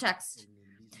context.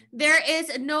 There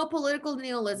is no political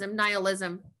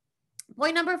nihilism.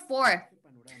 Point number 4.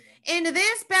 In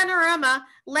this panorama,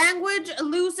 language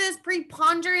loses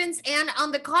preponderance and,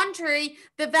 on the contrary,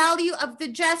 the value of the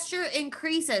gesture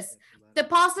increases. The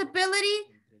possibility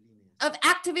of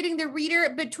activating the reader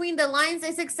between the lines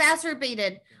is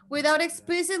exacerbated without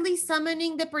explicitly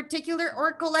summoning the particular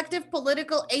or collective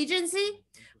political agency,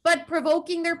 but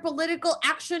provoking their political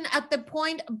action at the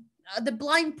point, the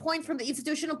blind point from the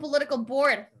institutional political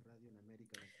board.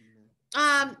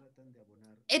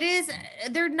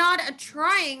 They're not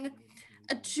trying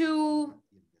to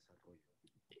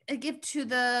give to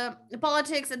the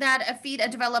politics that feed a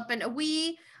development.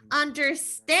 We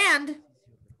understand.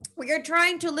 We are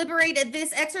trying to liberate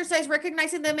this exercise,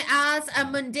 recognizing them as a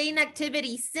mundane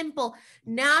activity, simple,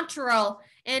 natural,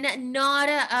 and not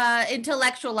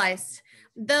intellectualized.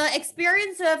 The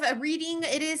experience of reading,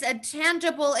 it is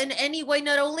tangible in any way,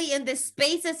 not only in the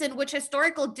spaces in which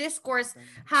historical discourse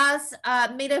has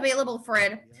made available for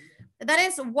it. That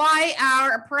is why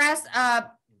our press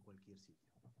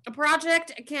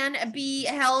project can be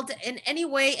held in any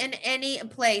way, in any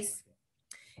place.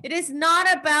 It is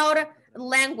not about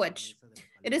language.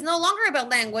 It is no longer about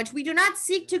language. We do not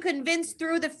seek to convince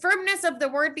through the firmness of the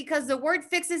word, because the word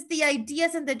fixes the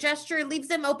ideas and the gesture leaves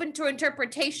them open to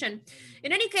interpretation.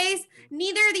 In any case,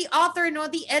 neither the author nor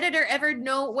the editor ever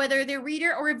know whether the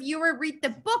reader or viewer read the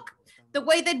book the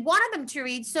way they'd wanted them to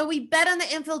read. So we bet on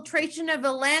the infiltration of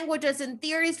the languages and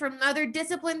theories from other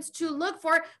disciplines to look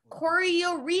for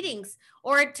choreo readings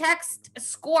or a text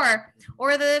score,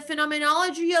 or the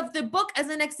phenomenology of the book as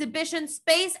an exhibition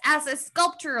space, as a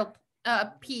sculptural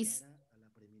piece.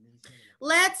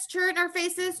 Let's turn our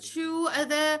faces to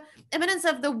the eminence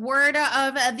of the word,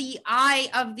 of the eye,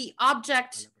 of the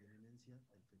object.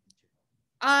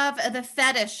 of the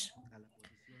fetish,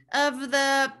 of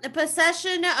the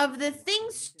possession of the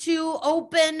things to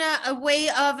open a way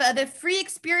of the free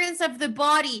experience of the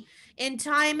body in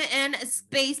time and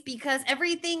space, because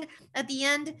everything at the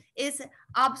end is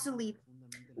obsolete.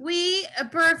 We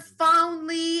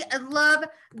profoundly love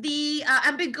the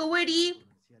ambiguity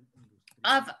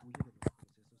of,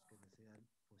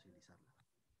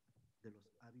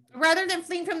 rather than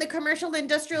fleeing from the commercial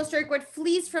industrial circuit,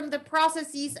 flees from the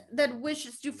processes that wish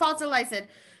to fossilize it,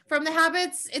 from the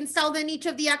habits installed in each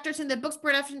of the actors in the book's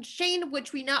production chain,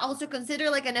 which we now also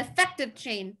consider like an effective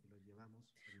chain.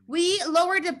 We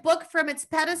lowered the book from its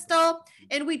pedestal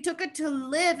and we took it to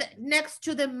live next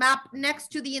to the map, next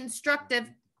to the instructive,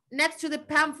 next to the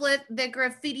pamphlet, the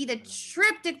graffiti, the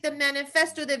triptych, the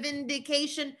manifesto, the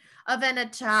vindication of an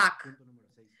attack.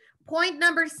 Point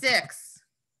number 6.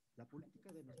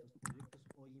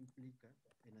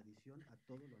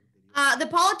 The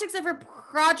politics of our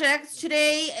projects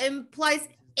today implies,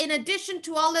 in addition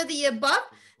to all of the above,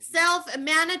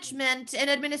 self-management and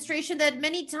administration that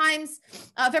many times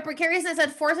of a precariousness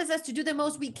that forces us to do the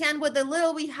most we can with the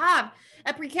little we have.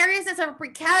 A precariousness of a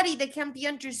precarity that can be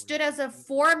understood as a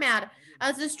format,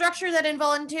 as a structure that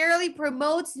involuntarily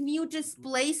promotes new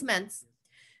displacements,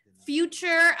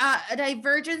 future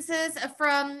divergences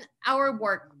from our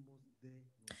work.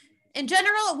 In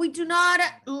general, we do not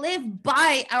live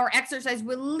by our exercise,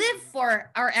 we live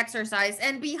for our exercise,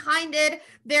 and behind it,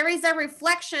 there is a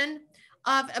reflection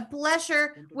of a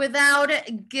pleasure without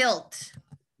guilt.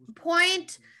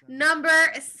 Point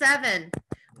number 7,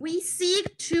 we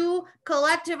seek to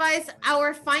collectivize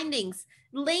our findings,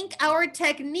 link our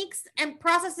techniques and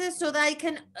processes so that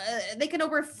they can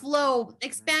overflow,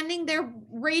 expanding their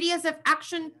radius of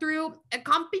action through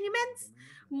accompaniments,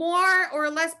 more or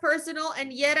less personal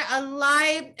and yet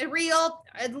alive, real,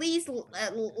 at least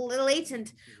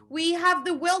latent. We have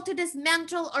the will to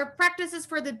dismantle our practices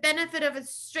for the benefit of a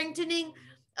strengthening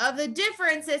of the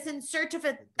differences in search of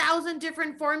 1,000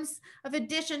 different forms of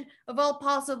addition of all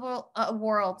possible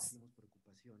worlds.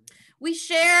 We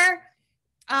share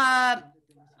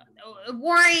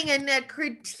worrying and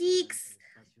critiques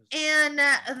and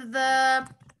the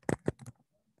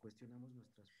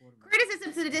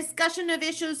criticisms and the discussion of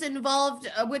issues involved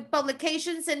with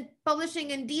publications and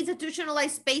publishing in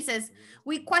deinstitutionalized spaces.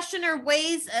 We question our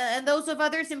ways and those of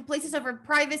others in places of our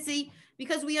privacy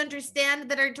because we understand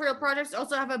that editorial projects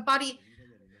also have a body.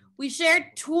 We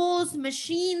share tools,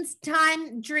 machines,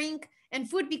 time, drink, and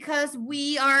food because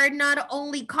we are not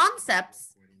only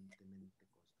concepts.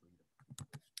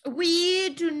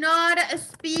 We do not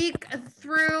speak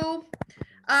through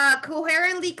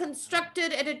coherently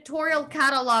constructed editorial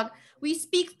catalog. We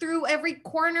speak through every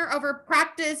corner of our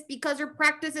practice because our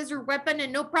practice is our weapon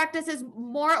and no practice is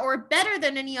more or better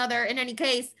than any other in any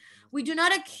case. We do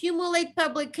not accumulate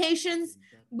publications.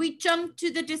 We jump to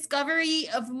the discovery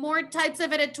of more types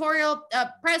of editorial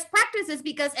press practices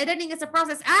because editing is a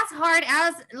process as hard,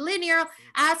 as linear,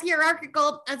 as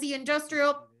hierarchical as the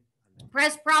industrial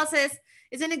press process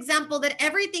is an example that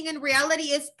everything in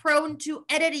reality is prone to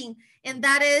editing, and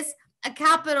that is a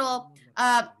capital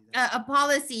a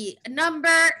policy.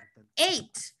 Number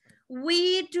 8,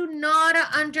 we do not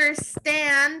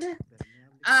understand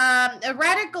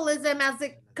radicalism as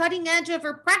a cutting edge of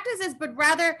our practices, but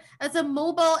rather as a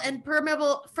mobile and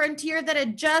permeable frontier that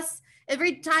adjusts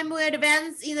every time we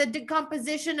advance in the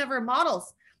decomposition of our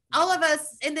models. All of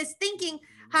us in this thinking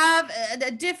have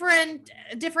a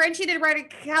differentiated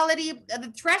radicality,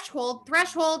 the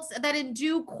thresholds that in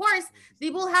due course, they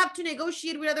will have to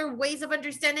negotiate with other ways of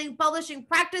understanding publishing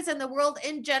practice and the world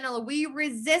in general. We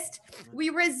resist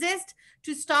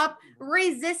to stop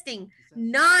resisting.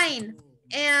 9,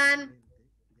 and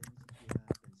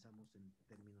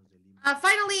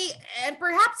finally, and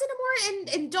perhaps in a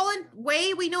more indolent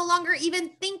way, we no longer even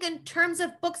think in terms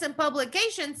of books and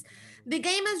publications. The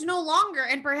game is no longer,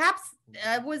 and perhaps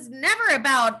was never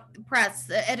about press,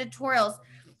 editorials,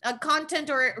 content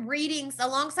or readings.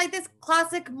 Alongside this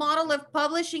classic model of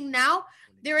publishing now,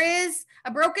 there is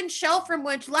a broken shell from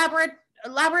which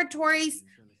laboratories,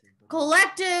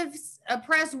 collectives,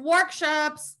 press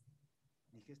workshops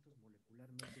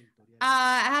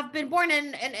have been born,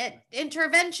 and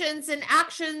interventions and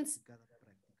actions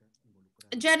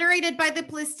generated by the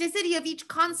plasticity of each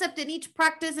concept and each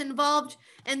practice involved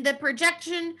in the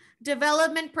projection,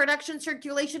 development, production,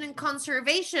 circulation, and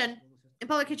conservation in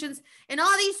publications. In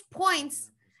all these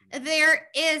points, there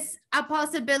is a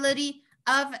possibility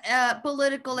of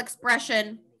political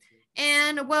expression.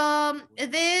 And well,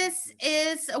 this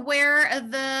is where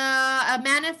the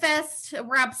manifest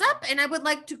wraps up. And I would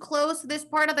like to close this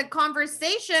part of the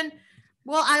conversation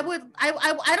Well, I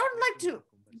don't like to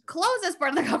close this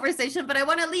part of the conversation, but I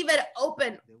want to leave it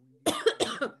open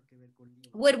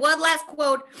with one last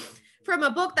quote from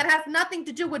a book that has nothing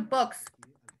to do with books.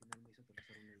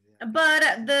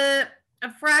 But the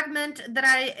fragment that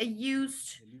I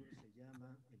used,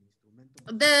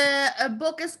 the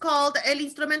book is called El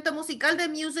Instrumento Musical, the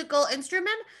musical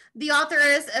instrument. The author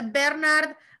is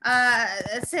Bernard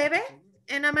Sebe,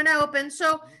 and I'm going to open.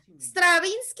 So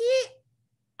Stravinsky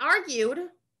argued,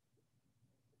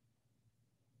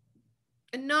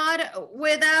 not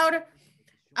without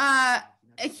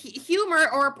humor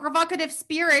or provocative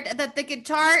spirit, that the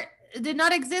guitar did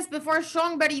not exist before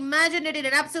Chopin, but imagined it in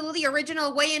an absolutely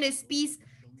original way in his piece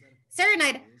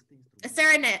Serenade.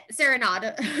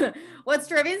 What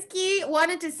Stravinsky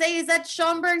wanted to say is that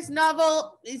Schoenberg's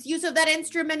novel, his use of that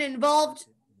instrument involved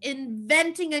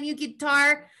inventing a new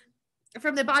guitar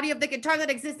from the body of the guitar that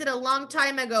existed a long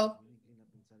time ago.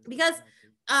 Because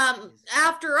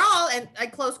after all, and I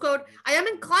close quote, I am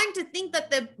inclined to think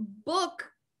that the book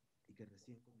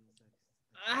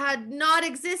had not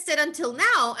existed until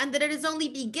now, and that it is only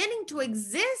beginning to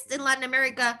exist in Latin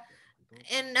America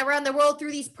and around the world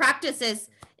through these practices.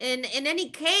 In any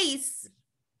case,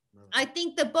 I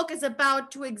think the book is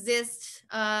about to exist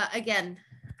again.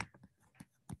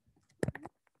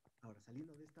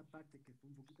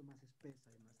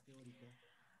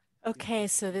 Okay,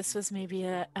 so this was maybe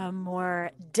a more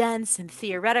dense and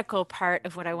theoretical part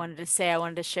of what I wanted to say. I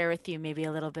wanted to share with you maybe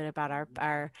a little bit about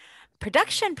our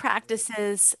production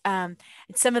practices, and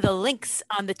some of the links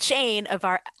on the chain of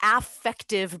our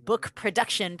affective book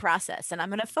production process. And I'm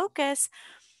going to focus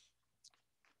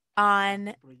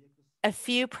on a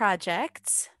few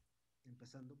projects,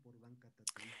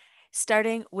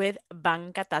 starting with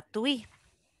Banca Tatuí.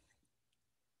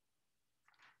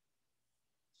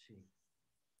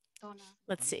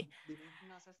 Let's see.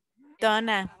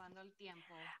 Donna,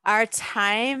 our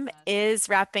time is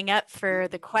wrapping up for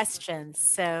the questions.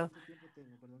 So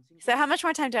how much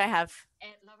more time do I have?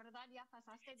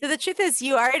 So the truth is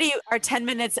you already are 10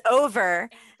 minutes over.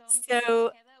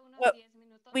 So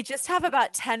we just have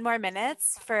about 10 more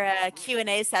minutes for a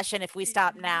Q&A session if we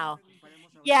stop now.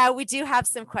 Yeah, we do have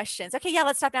some questions. Okay, yeah,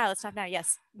 let's stop now. Let's stop now.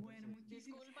 Yes.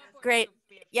 Great.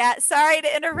 Yeah, sorry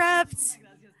to interrupt.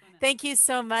 Thank you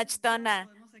so much, Donna.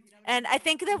 And I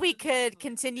think that we could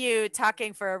continue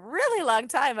talking for a really long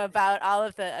time about all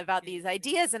of about these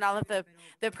ideas and all of the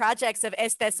projects of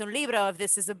Este es un libro, of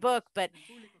this is a book. But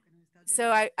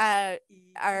so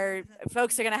our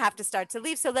folks are going to have to start to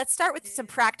leave. So let's start with some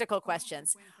practical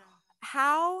questions.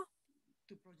 How's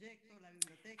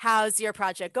your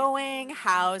project going?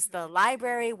 How's the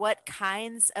library? What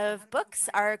kinds of books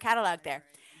are cataloged there?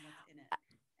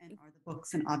 And are the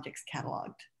books and objects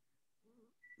cataloged?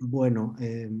 Bueno,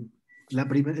 el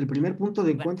primer punto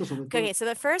de encuentro sobre todo. Okay, so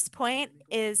the first point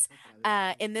is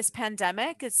in this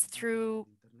pandemic is through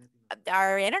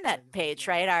our internet page,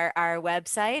 right? Our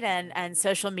website and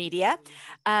social media.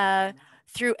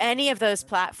 Through any of those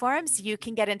platforms, you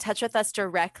can get in touch with us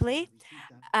directly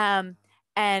and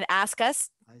ask us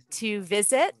to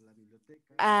visit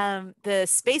the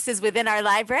spaces within our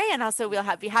library, and also we'll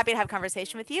be happy to have a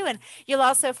conversation with you. And you'll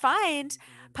also find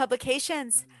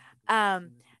publications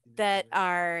that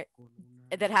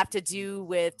have to do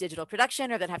with digital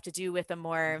production, or that have to do with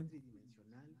a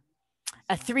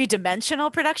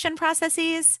three-dimensional production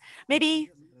processes, maybe,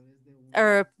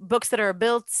 or books that are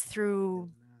built through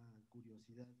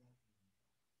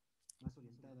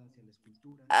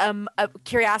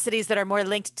curiosities that are more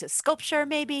linked to sculpture,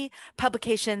 maybe,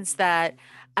 publications that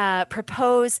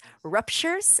propose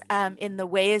ruptures in the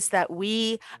ways that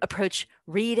we approach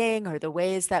reading, or the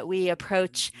ways that we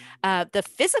approach the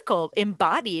physical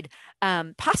embodied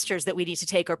postures that we need to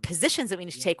take, or positions that we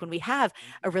need to take when we have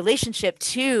a relationship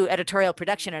to editorial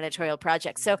production and editorial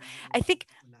projects. So I think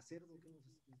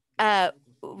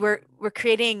we're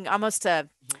creating almost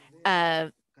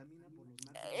a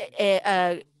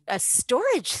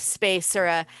storage space,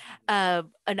 or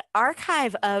an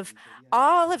archive of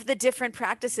all of the different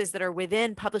practices that are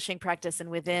within publishing practice and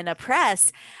within a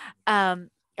press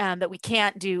that we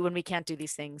can't do when we can't do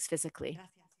these things physically.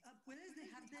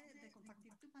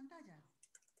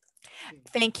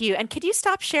 Thank you. And could you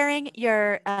stop sharing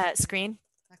your screen?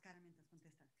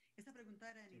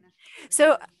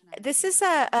 So this is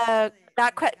that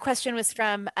question was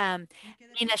from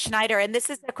Nina Schneider, and this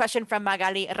is a question from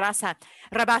Magali Rabasa.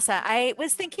 I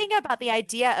was thinking about the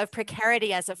idea of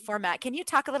precarity as a format. Can you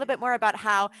talk a little bit more about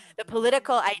how the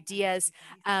political ideas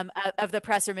of the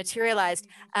press are materialized?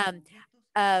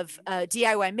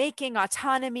 DIY making,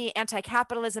 autonomy,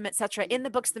 anti-capitalism, etc., in the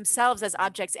books themselves as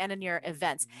objects and in your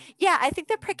events. Yeah, I think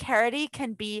that precarity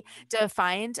can be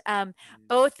defined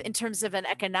both in terms of an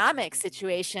economic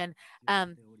situation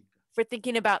for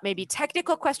thinking about maybe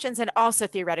technical questions and also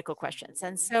theoretical questions.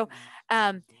 And so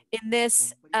in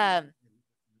this,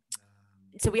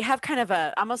 so we have kind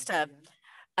of almost a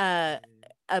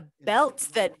belt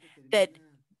that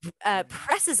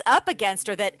presses up against,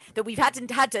 or that we've had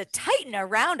to tighten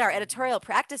around our editorial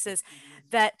practices,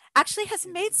 that actually has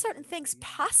made certain things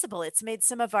possible. It's made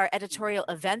some of our editorial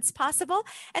events possible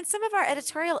and some of our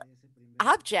editorial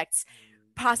objects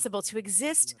possible to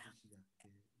exist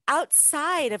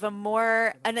outside of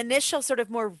an initial sort of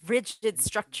more rigid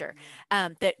structure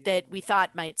that we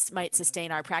thought might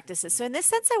sustain our practices. So in this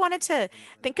sense, I wanted to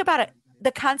think about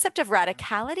the concept of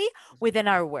radicality within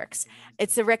our works.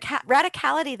 It's a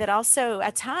radicality that also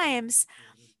at times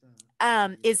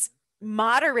is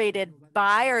moderated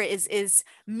by, or is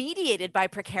mediated by,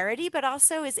 precarity, but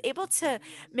also is able to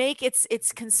make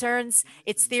its concerns,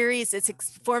 its theories, its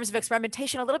forms of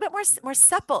experimentation a little bit more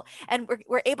supple, and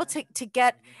we're able to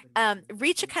get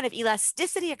reach a kind of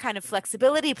elasticity, a kind of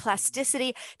flexibility,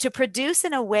 plasticity, to produce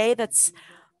in a way that's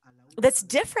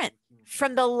different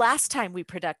from the last time we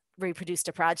reproduced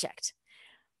a project.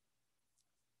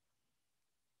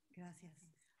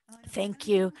 Thank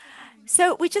you.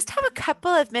 So we just have a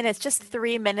couple of minutes, just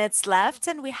 3 minutes left,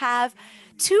 and we have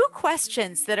 2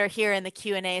 questions that are here in the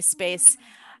Q&A space.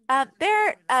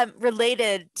 They're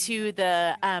related to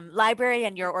the library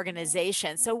and your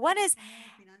organization. So one is,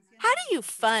 how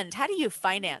do you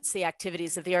finance the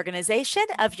activities of the organization,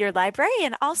 of your library?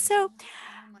 And also,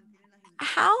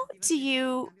 how do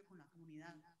you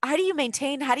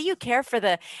maintain, how do you care for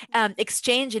the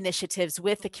exchange initiatives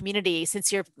with the community,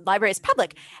 since your library is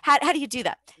public? How do you do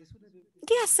that?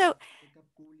 Yeah, so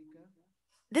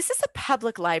this is a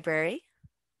public library.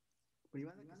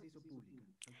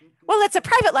 Well, it's a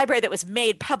private library that was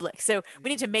made public, so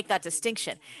we need to make that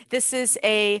distinction. This is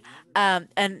an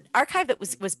archive that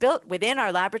was built within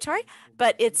our laboratory,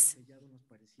 but it's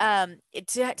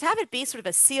to have it be sort of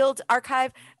a sealed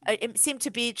archive, it seemed to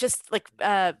be just like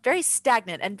very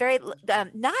stagnant and very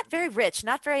not very rich,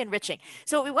 not very enriching.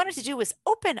 So what we wanted to do was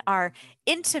open our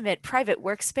intimate private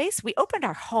workspace. We opened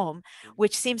our home,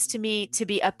 which seems to me to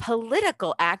be a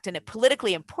political act, and a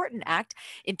politically important act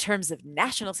in terms of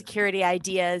national security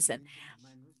ideas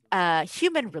and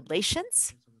human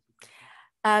relations,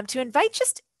 to invite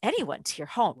just anyone to your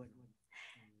home.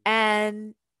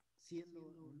 And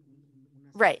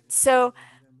right. So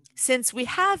since we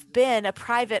have been a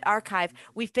private archive,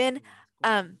 we've been,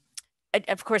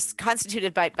 of course,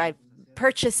 constituted by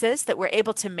purchases that we're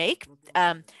able to make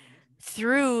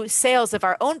through sales of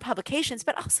our own publications,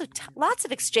 but also lots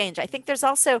of exchange. I think there's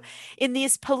also, in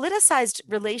these politicized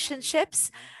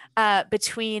relationships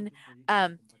between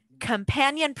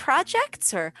companion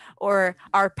projects or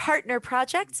our partner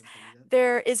projects,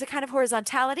 there is a kind of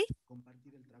horizontality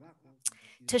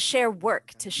to share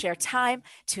work, to share time,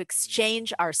 to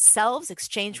exchange ourselves,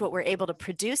 exchange what we're able to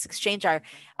produce, exchange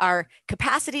our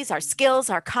capacities, our skills,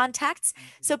 our contacts.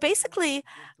 So basically,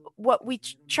 what we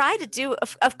try to do,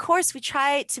 of course, we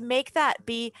try to make that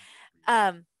be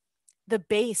the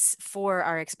base for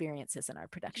our experiences and our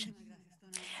production.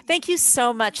 Thank you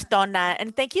so much, Donna,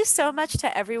 and thank you so much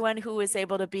to everyone who was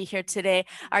able to be here today.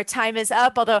 Our time is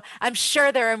up, although I'm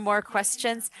sure there are more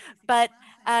questions, but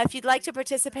if you'd like to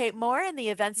participate more in the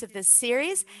events of this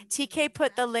series, TK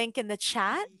put the link in the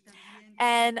chat.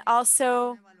 And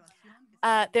also,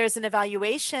 there's an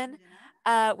evaluation,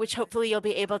 which hopefully you'll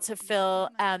be able to fill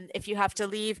if you have to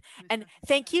leave. And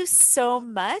thank you so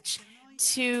much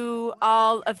to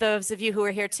all of those of you who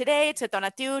are here today, to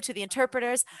Tonatiuh, to the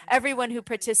interpreters, everyone who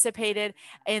participated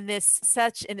in this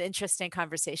such an interesting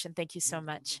conversation. Thank you so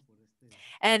much.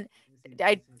 And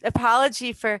I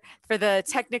apology for the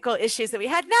technical issues that we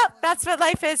had. No, that's what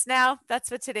life is now. That's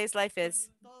what today's life is.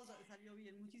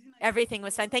 Everything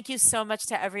was fine. Thank you so much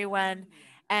to everyone,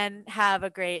 and have a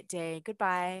great day.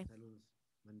 Goodbye.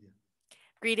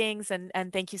 Greetings, and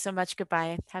thank you so much.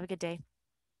 Goodbye. Have a good day.